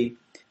history.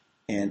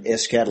 And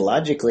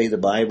eschatologically, the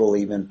Bible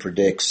even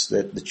predicts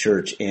that the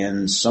church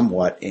ends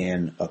somewhat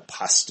in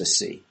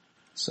apostasy.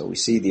 So we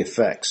see the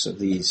effects of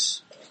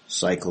these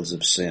cycles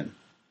of sin.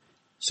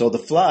 So the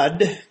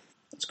flood,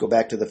 let's go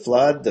back to the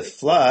flood. The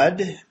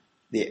flood,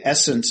 the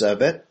essence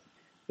of it,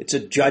 it's a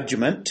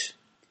judgment.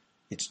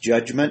 It's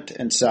judgment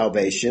and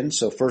salvation.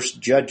 So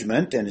first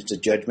judgment, and it's a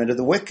judgment of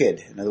the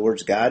wicked. In other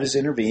words, God is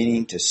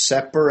intervening to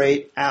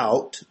separate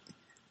out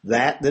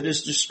that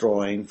is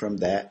destroying from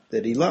that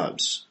he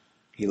loves.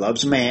 He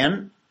loves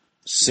man.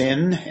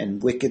 Sin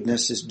and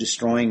wickedness is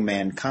destroying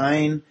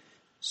mankind.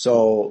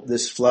 So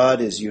this flood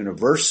is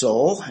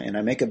universal, and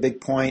I make a big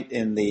point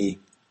in the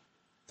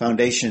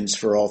Foundations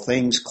for All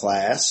Things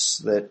class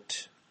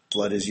that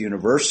flood is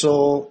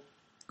universal,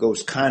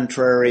 goes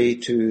contrary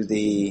to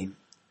the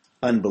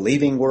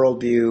unbelieving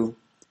worldview,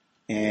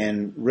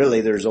 and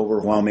really there's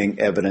overwhelming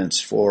evidence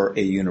for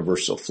a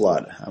universal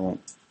flood. I won't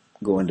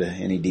go into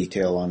any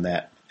detail on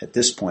that at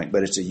this point,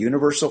 but it's a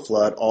universal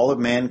flood. All of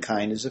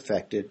mankind is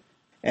affected,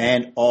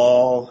 and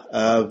all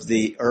of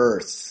the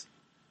earth.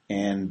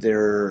 And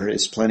there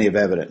is plenty of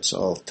evidence.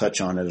 I'll touch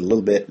on it a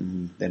little bit,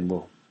 and then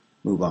we'll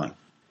move on.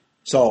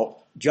 So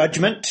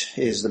judgment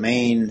is the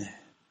main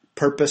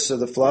purpose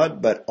of the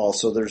flood, but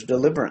also there's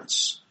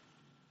deliverance.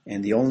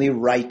 And the only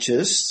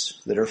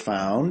righteous that are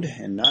found,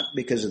 and not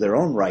because of their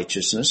own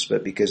righteousness,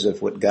 but because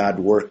of what God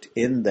worked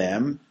in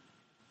them,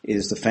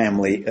 is the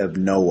family of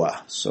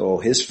Noah. So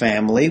his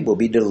family will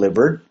be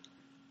delivered,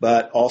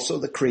 but also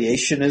the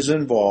creation is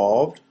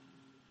involved.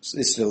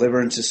 This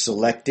deliverance is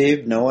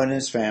selective, Noah and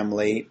his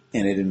family,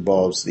 and it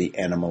involves the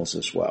animals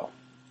as well.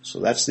 So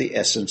that's the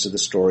essence of the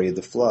story of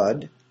the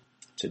flood.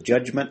 It's a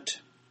judgment,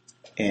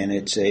 and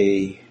it's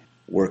a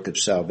work of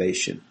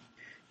salvation.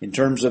 In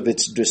terms of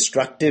its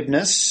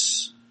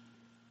destructiveness,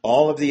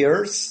 all of the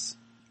earth,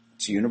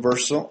 it's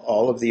universal,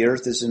 all of the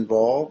earth is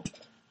involved,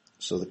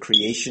 so the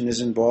creation is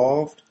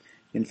involved.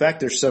 In fact,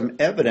 there's some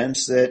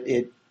evidence that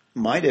it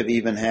might have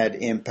even had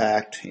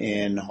impact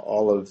in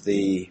all of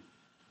the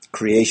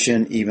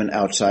creation, even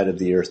outside of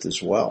the earth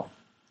as well.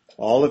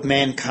 All of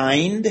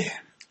mankind,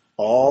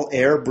 all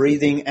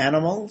air-breathing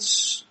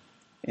animals,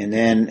 and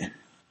then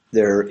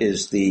there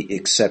is the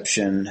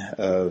exception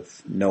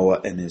of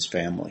Noah and his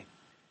family.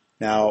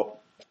 Now,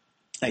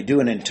 I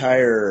do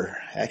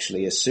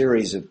a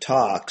series of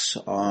talks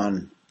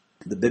on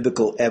the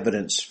biblical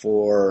evidence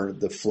for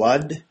the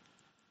flood,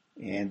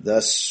 and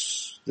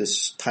thus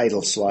this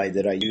title slide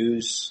that I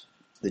use,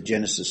 the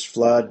Genesis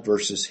flood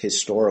versus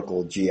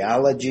historical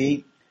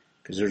geology,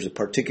 because there's a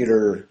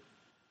particular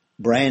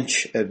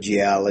branch of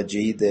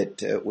geology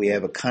that we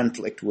have a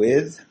conflict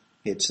with.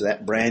 It's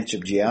that branch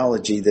of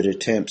geology that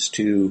attempts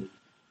to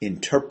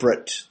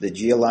interpret the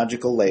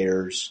geological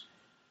layers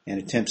and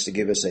attempts to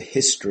give us a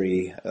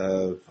history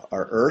of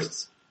our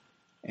Earth.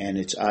 And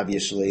it's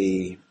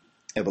obviously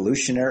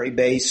evolutionary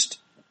based,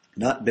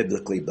 not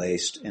biblically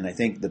based. And I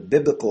think the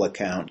biblical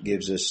account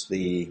gives us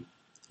the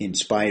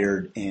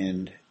inspired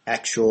and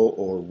actual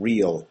or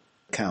real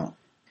account.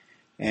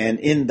 And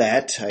in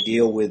that, I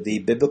deal with the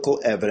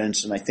biblical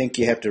evidence, and I think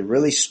you have to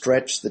really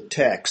stretch the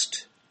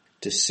text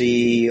to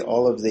see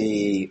all of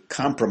the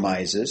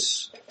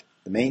compromises.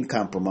 The main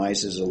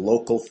compromise is a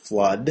local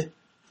flood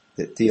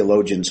that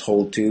theologians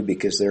hold to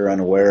because they're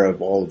unaware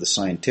of all of the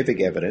scientific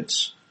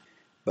evidence.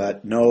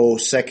 But no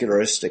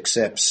secularist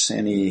accepts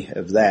any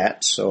of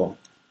that, so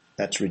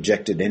that's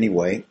rejected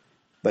anyway.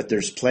 But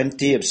there's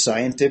plenty of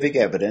scientific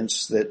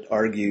evidence that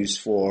argues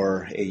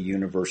for a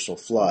universal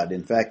flood.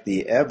 In fact,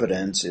 the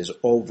evidence is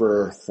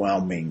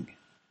overwhelming.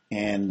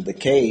 And the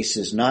case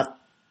is not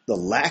the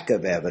lack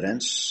of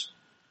evidence.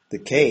 The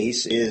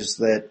case is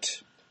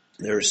that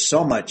there's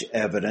so much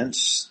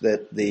evidence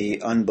that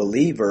the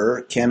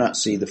unbeliever cannot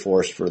see the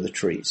forest for the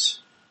trees.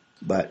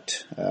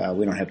 But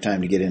we don't have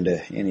time to get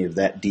into any of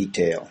that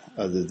detail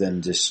other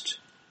than just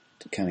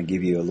to kind of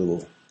give you a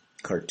little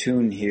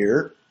cartoon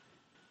here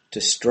to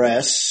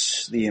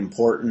stress the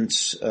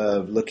importance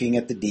of looking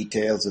at the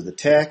details of the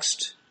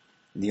text.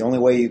 And the only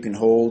way you can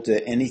hold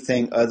to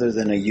anything other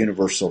than a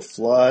universal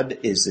flood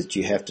is that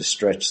you have to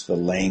stretch the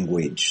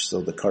language.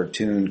 So the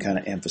cartoon kind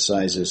of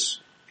emphasizes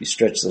if you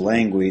stretch the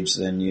language,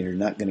 then you're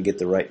not going to get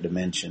the right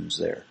dimensions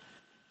there.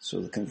 So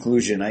the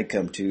conclusion I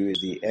come to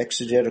is the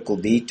exegetical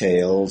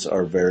details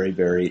are very,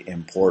 very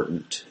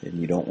important, and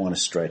you don't want to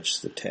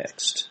stretch the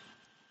text.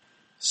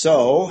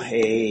 So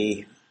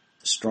a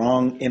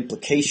strong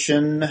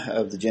implication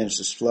of the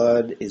Genesis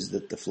flood is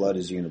that the flood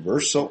is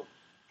universal.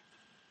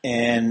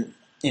 And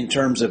in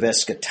terms of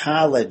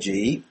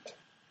eschatology,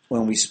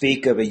 when we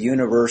speak of a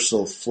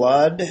universal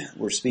flood,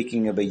 we're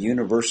speaking of a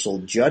universal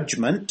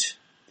judgment.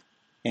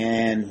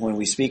 And when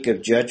we speak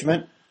of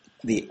judgment,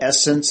 the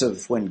essence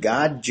of when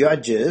God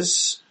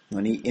judges,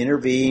 when he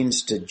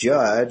intervenes to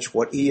judge,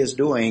 what he is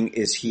doing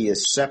is he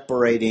is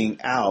separating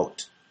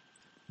out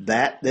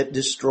that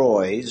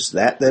destroys,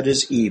 that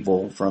is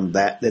evil, from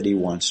that he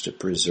wants to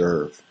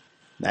preserve.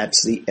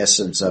 That's the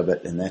essence of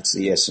it, and that's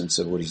the essence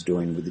of what he's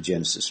doing with the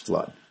Genesis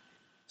flood.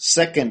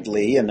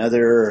 Secondly,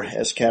 another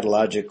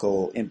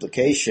eschatological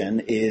implication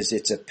is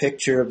it's a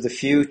picture of the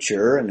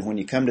future, and when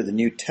you come to the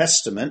New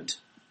Testament,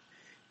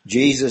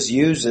 Jesus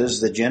uses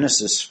the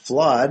Genesis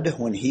flood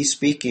when he's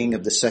speaking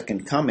of the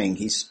second coming.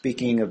 He's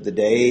speaking of the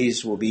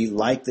days will be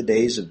like the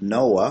days of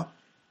Noah.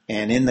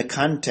 And in the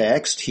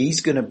context,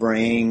 he's going to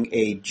bring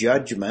a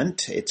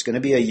judgment. It's going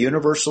to be a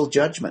universal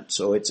judgment.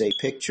 So it's a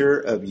picture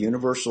of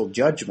universal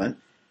judgment.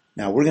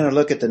 Now we're going to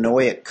look at the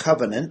Noahic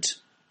covenant.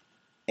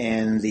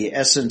 And the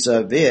essence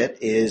of it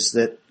is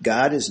that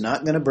God is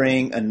not going to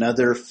bring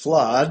another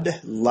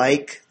flood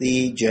like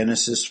the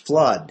Genesis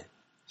flood.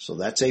 So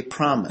that's a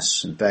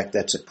promise. In fact,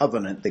 that's a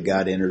covenant that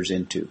God enters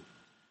into.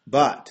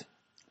 But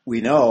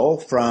we know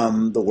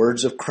from the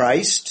words of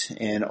Christ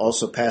and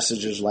also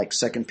passages like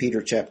 2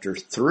 Peter chapter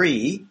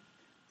 3,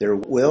 there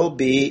will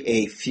be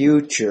a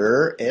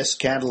future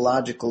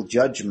eschatological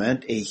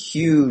judgment, a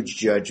huge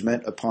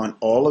judgment upon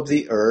all of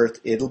the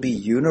earth. It'll be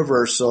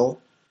universal.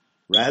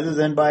 Rather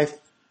than by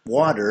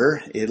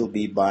water, it'll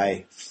be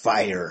by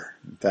fire.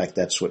 In fact,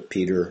 that's what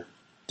Peter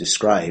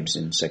describes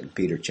in 2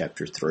 Peter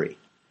chapter 3.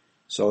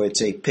 So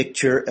it's a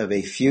picture of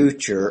a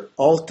future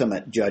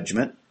ultimate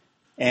judgment,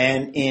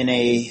 and in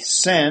a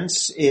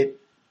sense,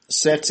 it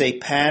sets a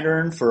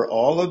pattern for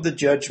all of the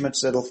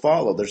judgments that'll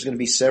follow. There's going to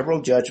be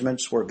several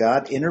judgments where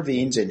God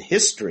intervenes in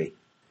history.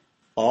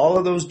 All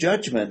of those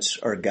judgments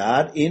are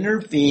God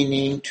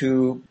intervening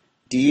to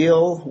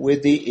deal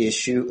with the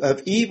issue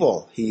of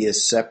evil. He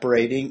is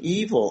separating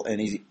evil,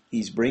 and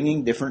he's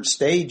bringing different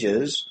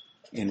stages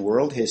in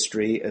world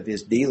history of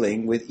his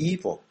dealing with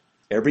evil.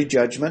 Every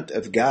judgment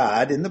of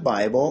God in the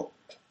Bible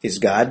is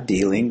God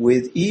dealing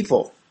with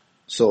evil.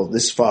 So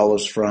this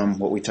follows from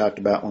what we talked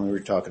about when we were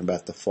talking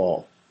about the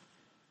fall.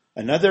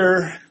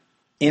 Another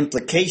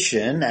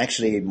implication,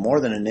 actually more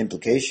than an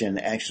implication,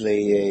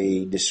 actually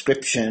a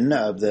description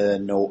of the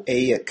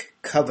Noahic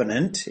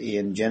covenant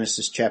in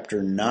Genesis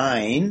chapter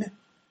 9.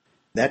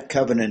 That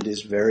covenant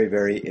is very,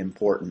 very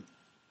important.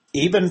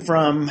 Even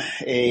from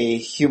a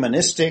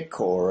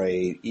humanistic or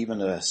even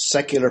a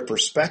secular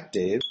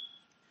perspective,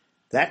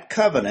 that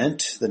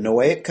covenant, the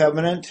Noahic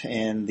covenant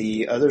and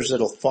the others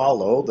that'll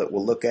follow that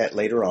we'll look at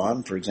later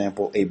on, for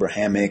example,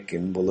 Abrahamic,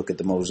 and we'll look at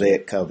the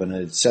Mosaic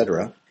covenant,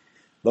 etc.,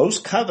 those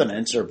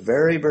covenants are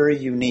very, very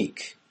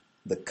unique.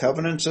 The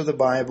covenants of the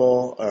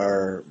Bible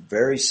are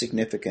very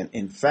significant.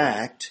 In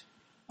fact,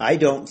 I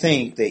don't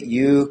think that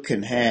you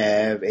can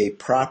have a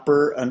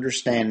proper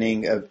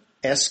understanding of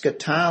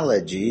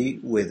eschatology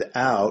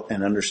without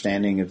an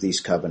understanding of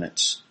these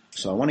covenants.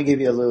 So I want to give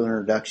you a little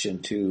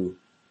introduction to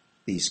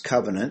these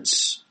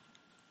covenants,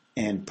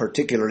 and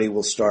particularly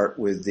we'll start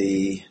with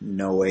the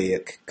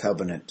Noahic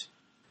covenant.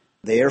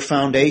 They are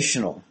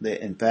foundational.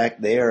 In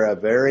fact, they are a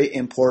very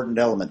important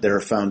element. They're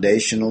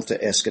foundational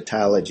to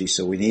eschatology,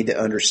 so we need to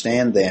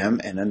understand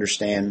them and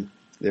understand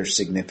their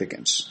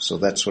significance. So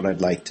that's what I'd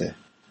like to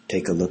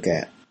take a look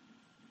at.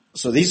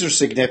 So these are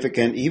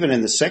significant even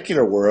in the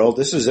secular world.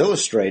 This is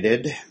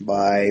illustrated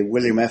by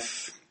William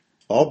F.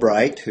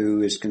 Albright,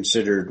 who is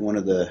considered one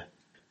of the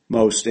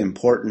most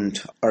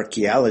important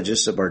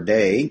archaeologists of our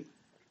day.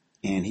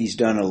 And he's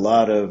done a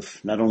lot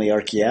of not only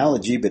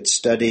archaeology, but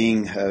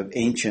studying of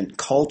ancient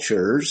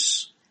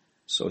cultures.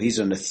 So he's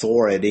an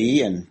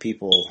authority, and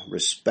people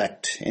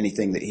respect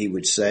anything that he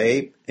would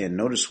say. And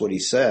notice what he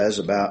says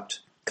about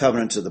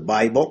covenants of the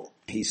Bible.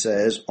 He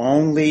says,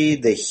 only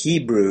the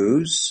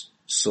Hebrews,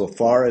 so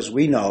far as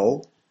we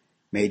know,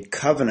 made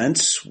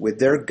covenants with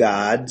their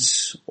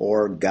gods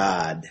or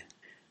God.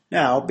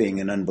 Now, being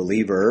an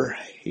unbeliever,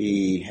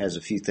 he has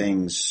a few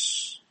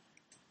things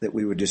that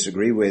we would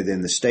disagree with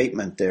in the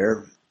statement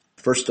there.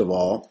 First of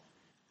all,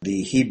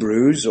 the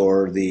Hebrews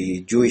or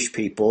the Jewish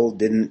people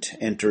didn't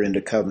enter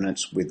into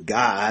covenants with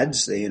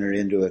gods. They entered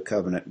into a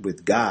covenant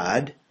with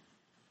God.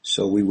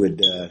 So we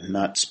would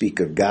not speak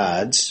of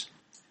gods.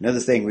 Another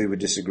thing we would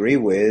disagree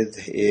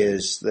with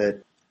is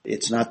that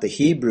it's not the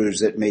Hebrews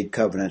that made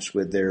covenants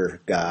with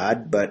their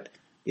God, but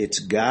it's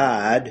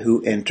God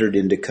who entered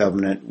into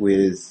covenant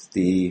with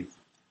the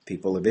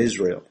people of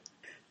Israel.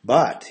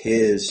 But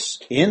his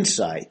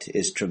insight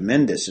is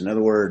tremendous. In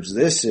other words,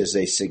 this is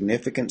a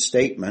significant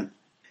statement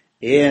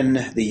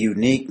in the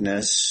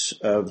uniqueness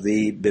of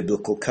the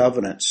biblical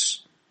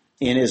covenants.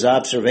 In his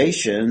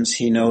observations,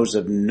 he knows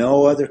of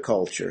no other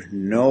culture,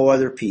 no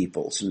other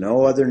peoples,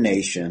 no other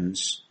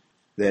nations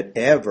that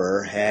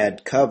ever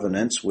had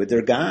covenants with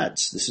their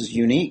gods. This is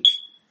unique.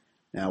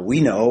 Now,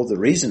 we know the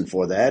reason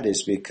for that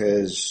is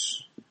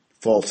because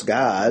false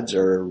gods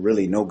are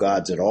really no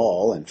gods at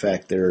all. In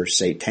fact, they're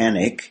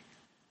satanic.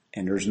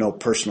 And there's no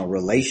personal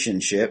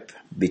relationship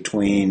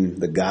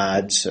between the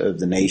gods of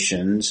the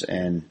nations,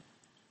 and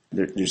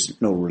there's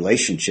no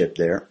relationship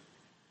there.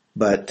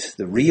 But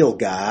the real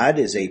God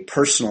is a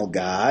personal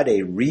God,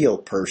 a real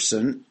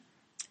person,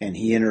 and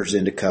he enters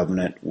into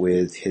covenant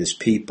with his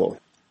people,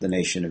 the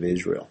nation of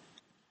Israel.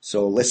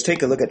 So let's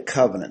take a look at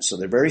covenants. So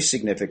they're very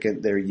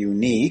significant, they're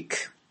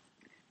unique,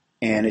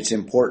 and it's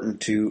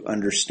important to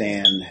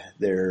understand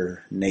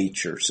their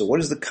nature. So what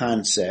is the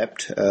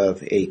concept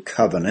of a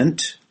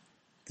covenant?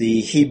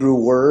 The Hebrew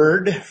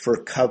word for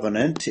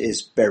covenant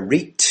is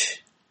berit,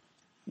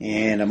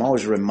 and I'm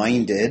always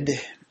reminded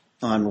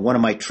on one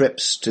of my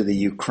trips to the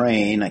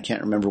Ukraine, I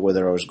can't remember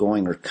whether I was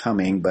going or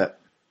coming, but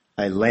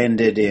I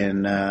landed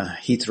in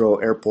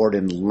Heathrow Airport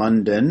in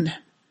London,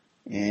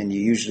 and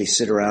you usually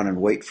sit around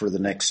and wait for the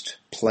next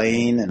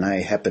plane, and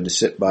I happened to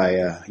sit by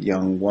a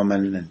young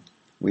woman, and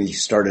we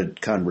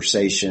started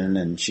conversation,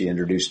 and she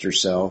introduced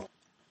herself.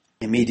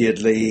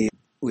 Immediately,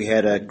 we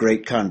had a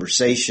great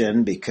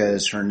conversation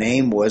because her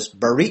name was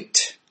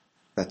Berit.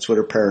 That's what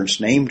her parents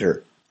named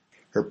her.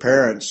 Her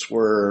parents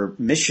were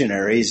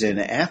missionaries in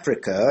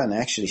Africa, and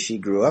actually she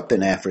grew up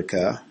in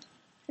Africa.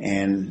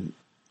 And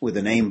with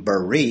the name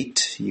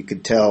Berit, you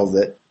could tell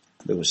that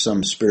there was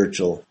some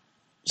spiritual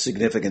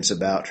significance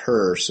about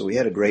her. So we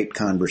had a great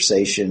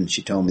conversation.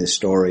 She told me the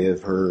story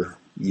of her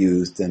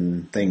youth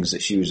and things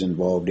that she was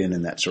involved in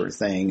and that sort of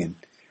thing. And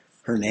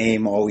her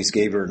name always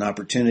gave her an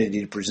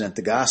opportunity to present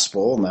the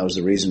gospel, and that was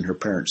the reason her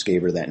parents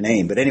gave her that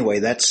name. But anyway,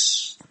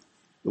 that's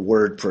the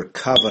word for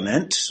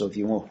covenant. So if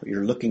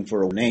you're looking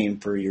for a name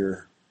for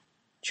your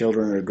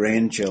children or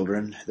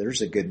grandchildren,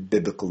 there's a good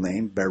biblical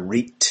name,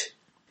 Berit.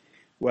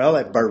 Well,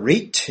 a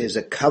Berit is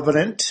a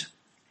covenant,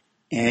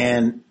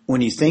 and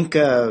when you think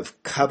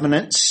of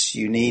covenants,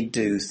 you need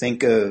to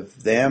think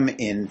of them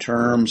in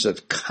terms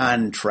of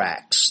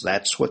contracts.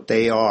 That's what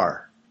they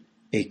are.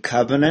 A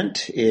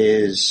covenant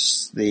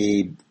is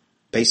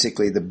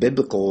basically the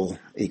biblical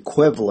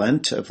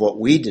equivalent of what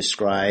we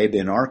describe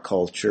in our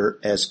culture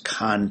as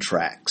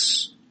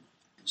contracts.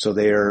 So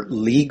they are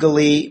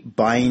legally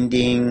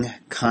binding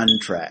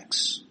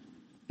contracts.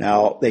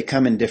 Now, they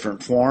come in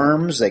different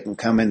forms. They can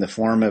come in the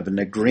form of an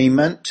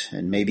agreement,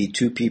 and maybe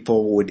two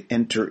people would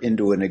enter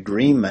into an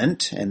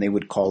agreement, and they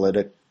would call it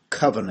a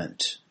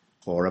covenant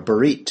or a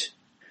berit.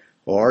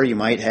 Or you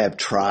might have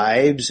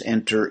tribes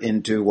enter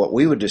into what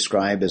we would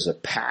describe as a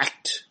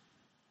pact,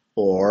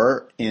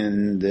 or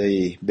in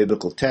the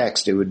biblical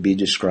text, it would be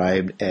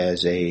described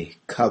as a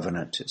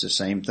covenant. It's the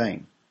same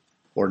thing.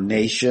 Or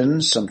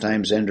nations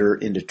sometimes enter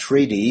into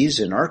treaties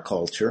in our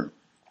culture.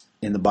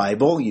 In the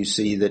Bible, you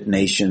see that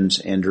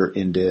nations enter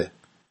into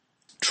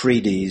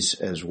treaties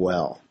as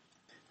well.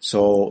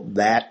 So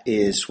that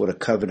is what a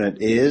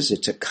covenant is.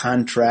 It's a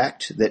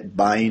contract that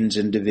binds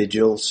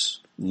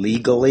individuals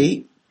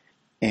legally.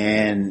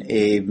 And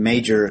a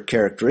major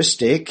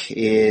characteristic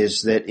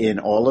is that in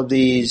all of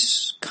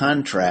these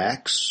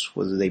contracts,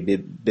 whether they be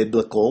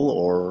biblical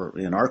or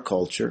in our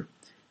culture,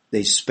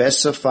 they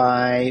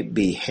specify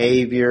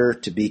behavior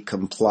to be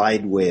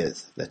complied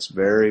with. That's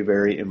very,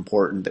 very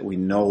important that we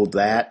know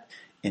that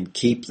and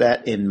keep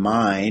that in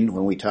mind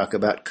when we talk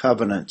about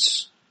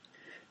covenants,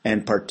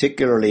 and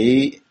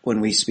particularly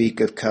when we speak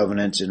of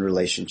covenants in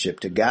relationship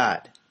to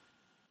God.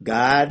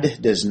 God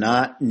does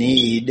not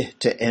need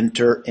to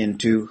enter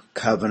into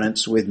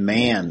covenants with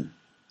man.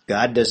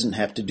 God doesn't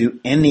have to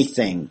do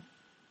anything.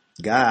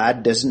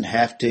 God doesn't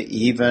have to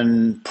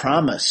even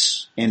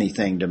promise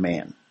anything to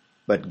man.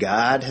 But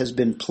God has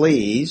been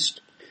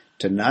pleased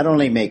to not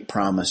only make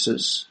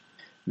promises,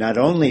 not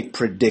only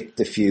predict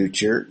the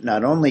future,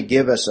 not only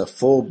give us a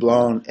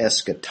full-blown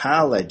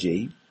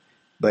eschatology,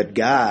 but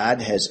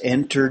God has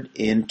entered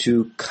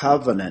into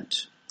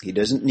covenant. He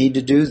doesn't need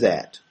to do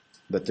that,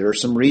 but there are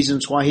some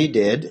reasons why he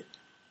did,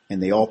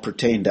 and they all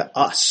pertain to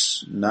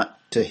us, not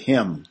to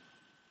him,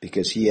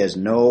 because he has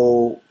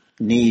no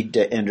need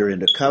to enter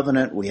into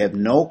covenant. We have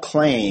no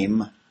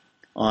claim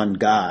on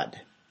God.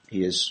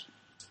 He is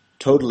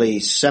totally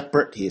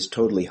separate. He is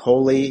totally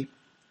holy.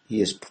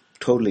 He is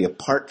totally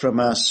apart from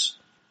us,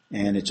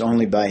 and it's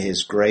only by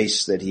his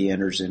grace that he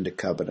enters into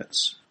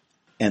covenants.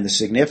 And the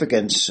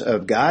significance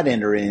of God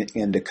entering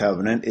into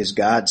covenant is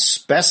God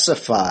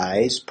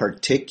specifies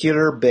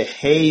particular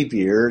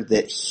behavior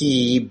that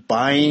he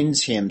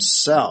binds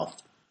himself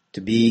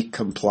to be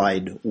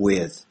complied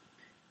with.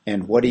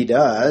 And what he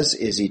does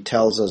is he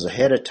tells us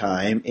ahead of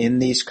time in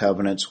these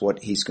covenants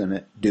what he's going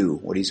to do,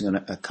 what he's going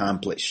to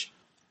accomplish.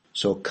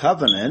 So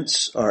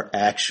covenants are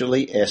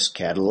actually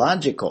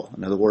eschatological.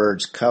 In other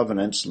words,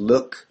 covenants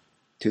look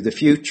to the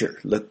future,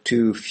 look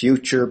to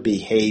future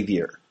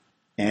behavior.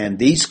 And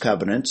these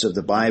covenants of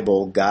the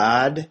Bible,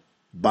 God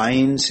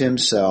binds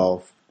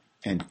himself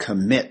and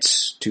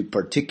commits to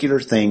particular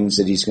things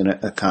that he's going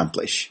to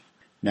accomplish.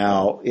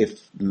 Now, if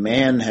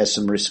man has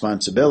some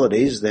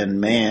responsibilities, then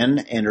man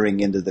entering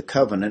into the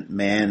covenant,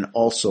 man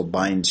also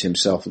binds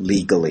himself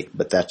legally,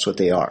 but that's what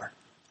they are.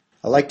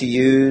 I like to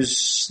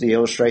use the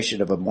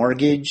illustration of a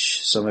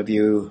mortgage. Some of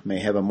you may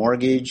have a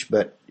mortgage,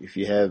 but if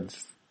you have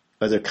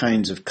other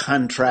kinds of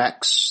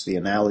contracts, the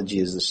analogy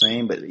is the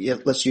same, but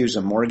let's use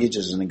a mortgage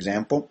as an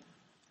example.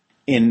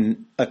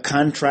 In a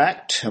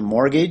contract, a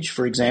mortgage,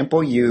 for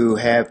example, you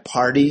have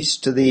parties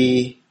to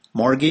the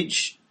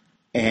mortgage,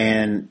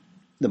 and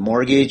the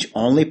mortgage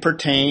only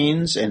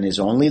pertains and is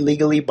only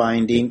legally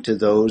binding to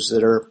those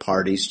that are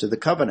parties to the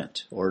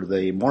covenant, or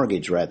the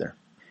mortgage rather.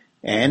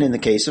 And in the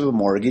case of a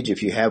mortgage,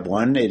 if you have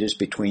one, it is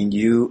between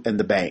you and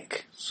the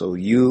bank. So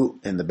you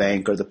and the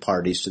bank are the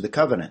parties to the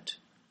covenant.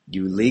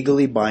 You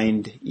legally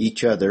bind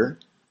each other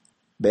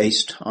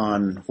based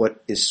on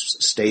what is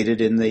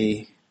stated in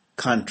the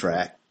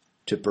contract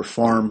to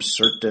perform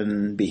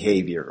certain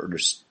behavior or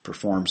to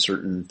perform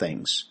certain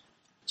things.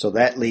 So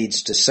that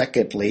leads to,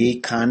 secondly,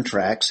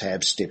 contracts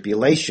have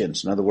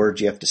stipulations. In other words,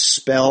 you have to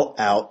spell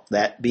out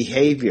that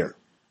behavior.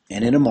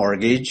 And in a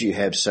mortgage, you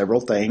have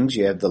several things.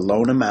 You have the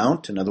loan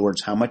amount, in other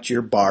words, how much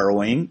you're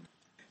borrowing,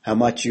 how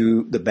much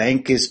the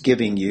bank is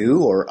giving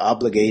you or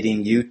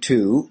obligating you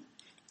to.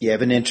 You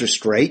have an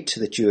interest rate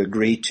that you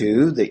agree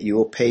to, that you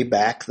will pay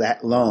back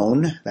that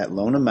loan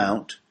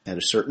amount at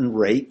a certain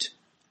rate.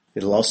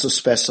 It'll also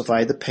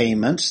specify the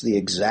payments, the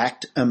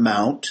exact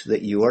amount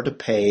that you are to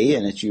pay,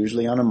 and it's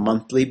usually on a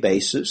monthly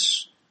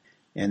basis.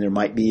 And there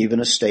might be even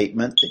a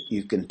statement that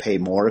you can pay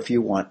more if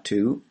you want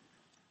to.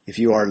 If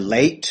you are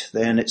late,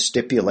 then it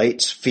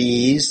stipulates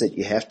fees that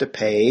you have to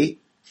pay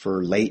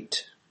for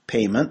late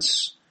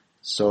payments.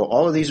 So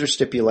all of these are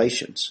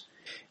stipulations.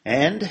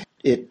 And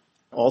it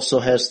also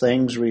has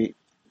things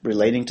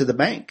relating to the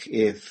bank.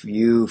 If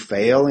you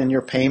fail in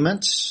your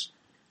payments,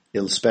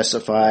 it'll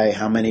specify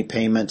how many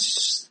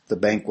payments the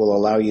bank will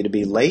allow you to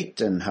be late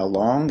and how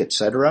long,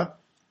 etc.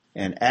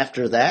 And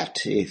after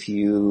that, if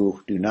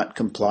you do not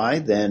comply,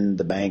 then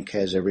the bank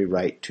has every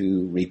right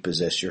to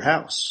repossess your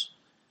house.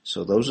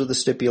 So those are the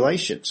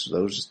stipulations.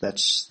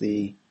 That's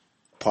the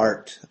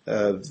part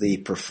of the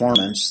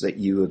performance that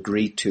you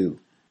agree to.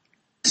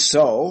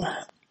 So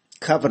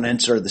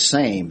covenants are the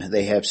same.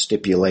 They have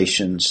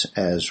stipulations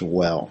as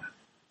well.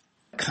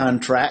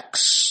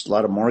 Contracts, a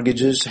lot of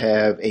mortgages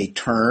have a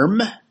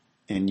term,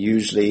 and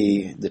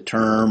usually the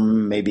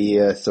term may be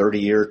a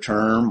 30-year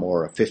term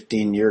or a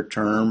 15-year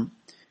term,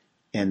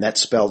 and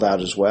that's spelled out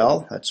as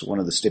well. That's one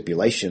of the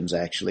stipulations,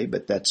 actually,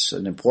 but that's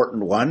an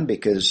important one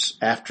because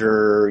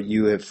after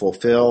you have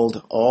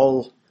fulfilled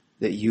all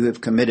that you have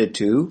committed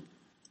to,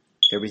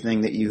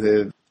 everything that you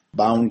have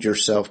bound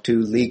yourself to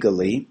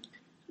legally,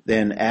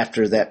 then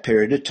after that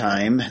period of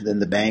time, then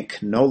the bank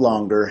no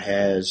longer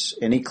has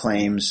any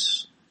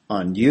claims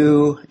on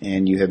you,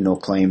 and you have no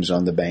claims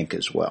on the bank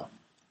as well.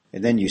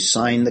 And then you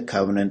sign the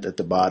covenant at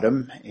the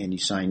bottom, and you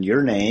sign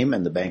your name,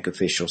 and the bank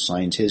official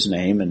signs his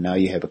name, and now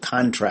you have a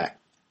contract.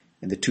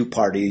 And the two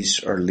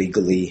parties are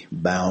legally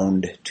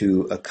bound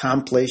to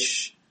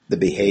accomplish the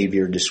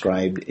behavior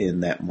described in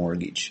that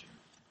mortgage.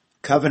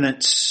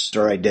 Covenants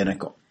are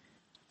identical.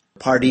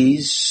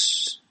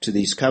 Parties to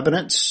these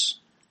covenants,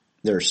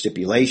 there are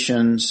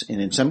stipulations,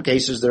 and in some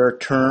cases there are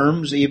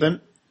terms even.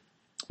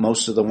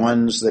 Most of the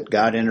ones that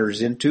God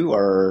enters into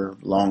are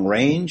long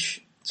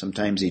range,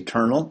 sometimes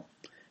eternal,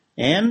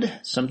 and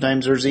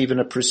sometimes there's even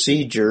a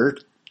procedure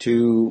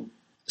to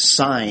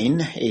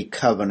sign a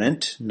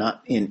covenant,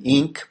 not in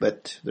ink,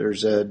 but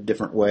there's a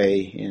different way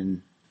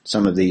in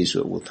some of these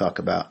that we'll talk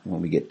about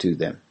when we get to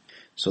them.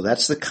 So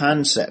that's the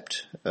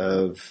concept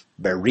of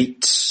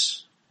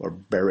beritz or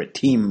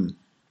beritim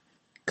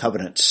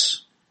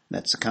covenants.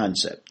 That's the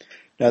concept.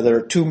 Now, there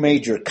are two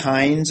major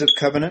kinds of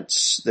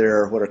covenants. There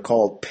are what are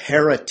called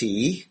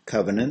parity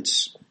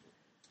covenants.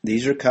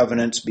 These are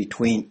covenants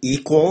between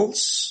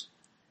equals,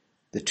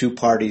 The two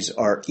parties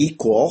are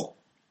equal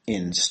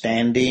in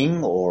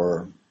standing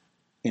or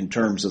in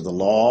terms of the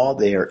law.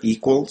 They are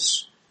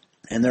equals.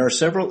 And there are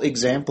several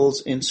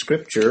examples in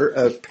Scripture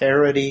of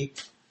parity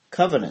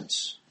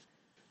covenants.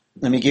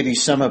 Let me give you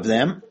some of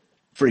them.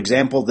 For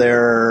example,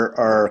 there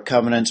are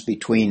covenants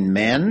between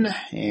men,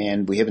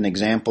 and we have an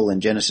example in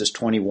Genesis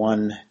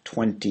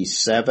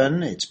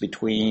 21:27. It's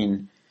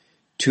between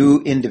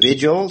two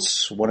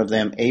individuals, one of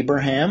them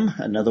Abraham,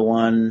 another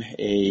one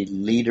a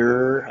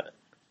leader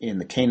in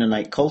the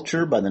Canaanite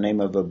culture by the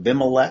name of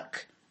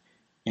Abimelech.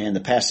 And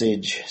the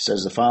passage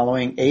says the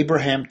following: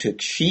 Abraham took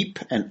sheep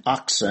and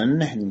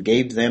oxen and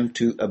gave them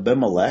to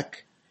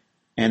Abimelech,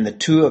 and the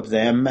two of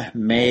them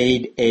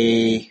made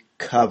a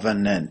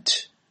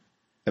covenant.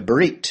 A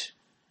berit.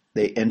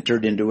 They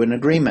entered into an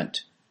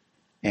agreement.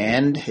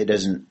 And it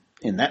doesn't,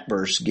 in that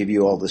verse, give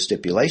you all the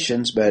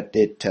stipulations, but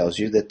it tells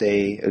you that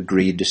they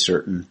agreed to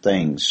certain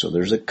things. So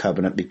there's a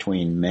covenant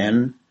between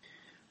men.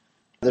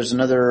 There's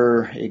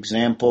another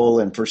example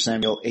in 1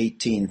 Samuel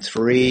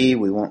 18:3.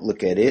 We won't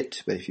look at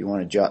it, but if you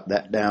want to jot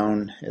that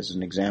down as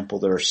an example,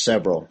 there are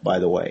several, by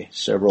the way,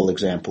 several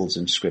examples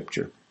in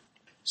Scripture.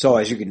 So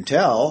as you can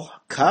tell,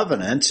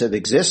 covenants have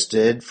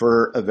existed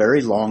for a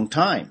very long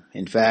time.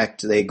 In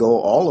fact, they go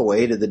all the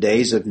way to the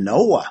days of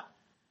Noah.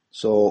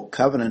 So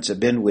covenants have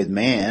been with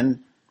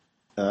man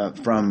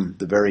from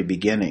the very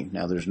beginning.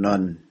 Now there's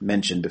none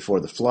mentioned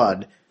before the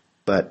flood,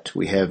 but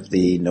we have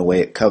the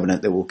Noahic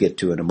covenant that we'll get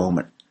to in a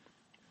moment.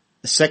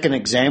 The second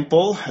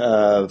example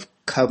of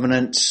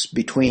covenants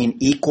between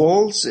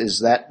equals is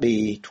that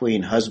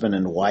between husband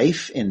and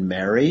wife in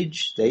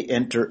marriage. They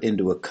enter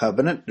into a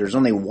covenant. There's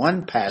only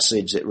one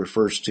passage that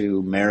refers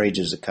to marriage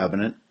as a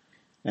covenant,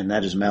 and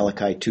that is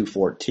Malachi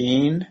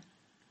 2:14,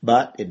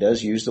 but it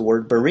does use the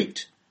word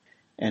berit.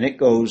 And it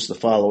goes the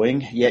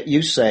following: Yet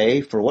you say,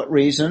 for what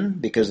reason?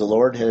 Because the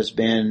Lord has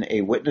been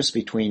a witness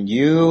between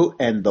you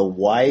and the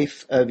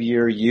wife of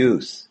your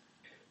youth,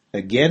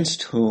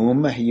 against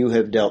whom you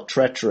have dealt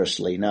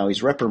treacherously. Now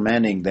he's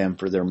reprimanding them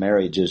for their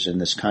marriages in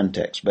this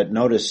context. But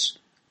notice,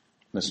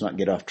 let's not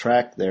get off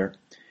track there.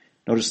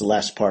 Notice the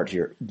last part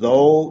here.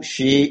 Though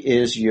she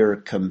is your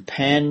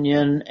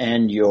companion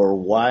and your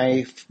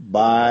wife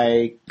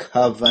by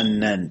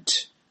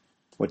covenant.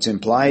 What's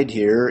implied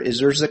here is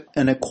there's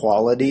an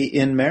equality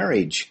in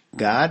marriage.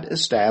 God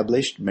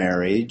established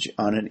marriage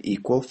on an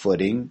equal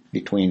footing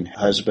between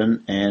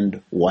husband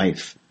and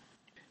wife.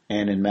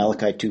 And in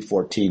Malachi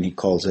 2:14, he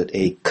calls it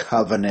a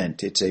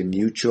covenant. It's a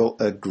mutual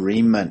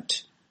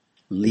agreement,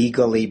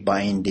 legally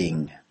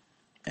binding,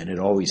 and it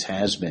always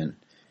has been.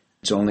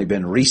 It's only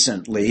been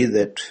recently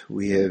that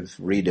we have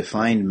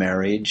redefined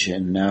marriage,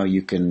 and now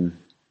you can,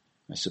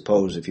 I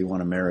suppose, if you want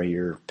to marry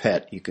your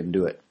pet, you can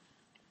do it.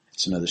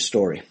 It's another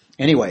story.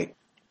 Anyway,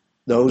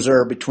 those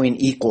are between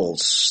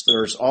equals.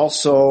 There's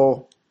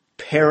also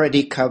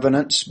parity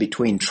covenants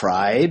between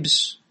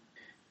tribes.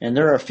 And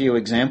there are a few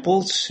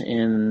examples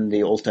in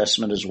the Old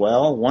Testament as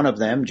well. One of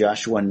them,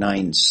 Joshua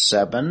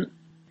 9:7,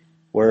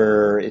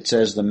 where it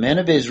says, the men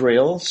of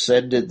Israel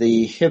said to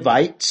the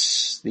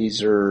Hivites,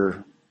 these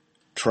are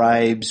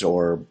tribes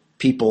or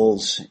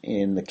peoples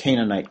in the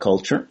Canaanite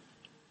culture.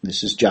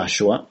 This is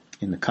Joshua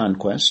in the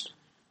conquest.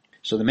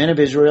 So the men of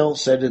Israel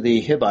said to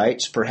the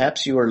Hivites,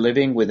 perhaps you are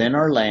living within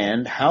our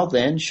land. How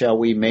then shall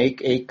we make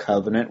a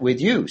covenant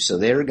with you? So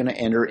they're going to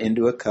enter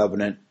into a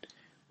covenant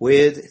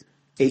with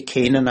a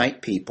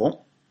Canaanite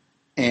people,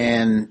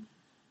 and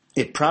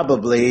it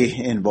probably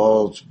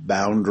involves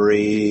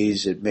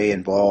boundaries. It may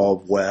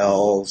involve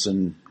wells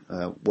and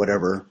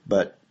whatever,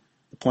 but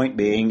the point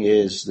being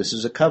is this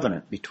is a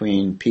covenant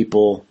between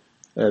people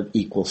of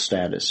equal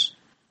status.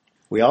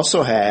 We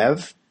also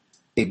have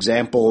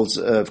examples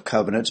of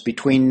covenants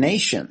between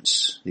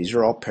nations. These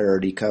are all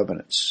parity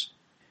covenants.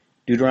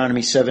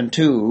 Deuteronomy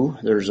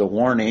 7:2, there's a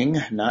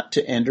warning not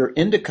to enter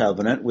into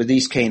covenant with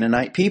these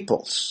Canaanite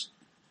peoples.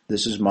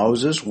 This is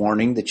Moses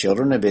warning the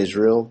children of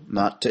Israel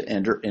not to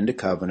enter into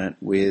covenant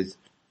with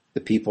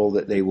the people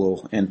that they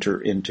will enter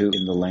into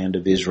in the land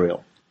of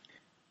Israel.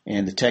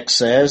 And the text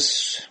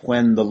says,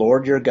 when the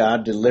Lord your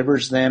God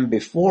delivers them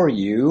before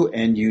you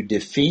and you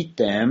defeat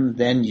them,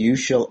 then you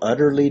shall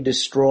utterly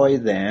destroy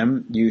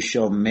them. You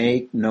shall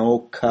make no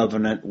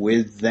covenant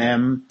with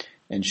them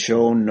and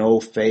show no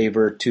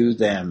favor to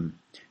them.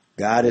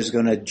 God is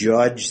going to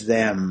judge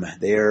them.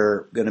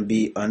 They're going to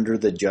be under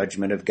the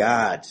judgment of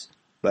God.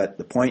 But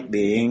the point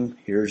being,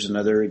 here's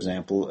another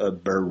example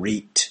of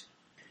berit,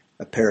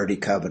 a parity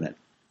covenant.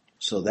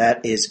 So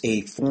that is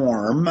a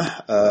form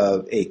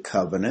of a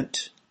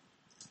covenant,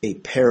 a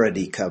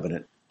parity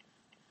covenant.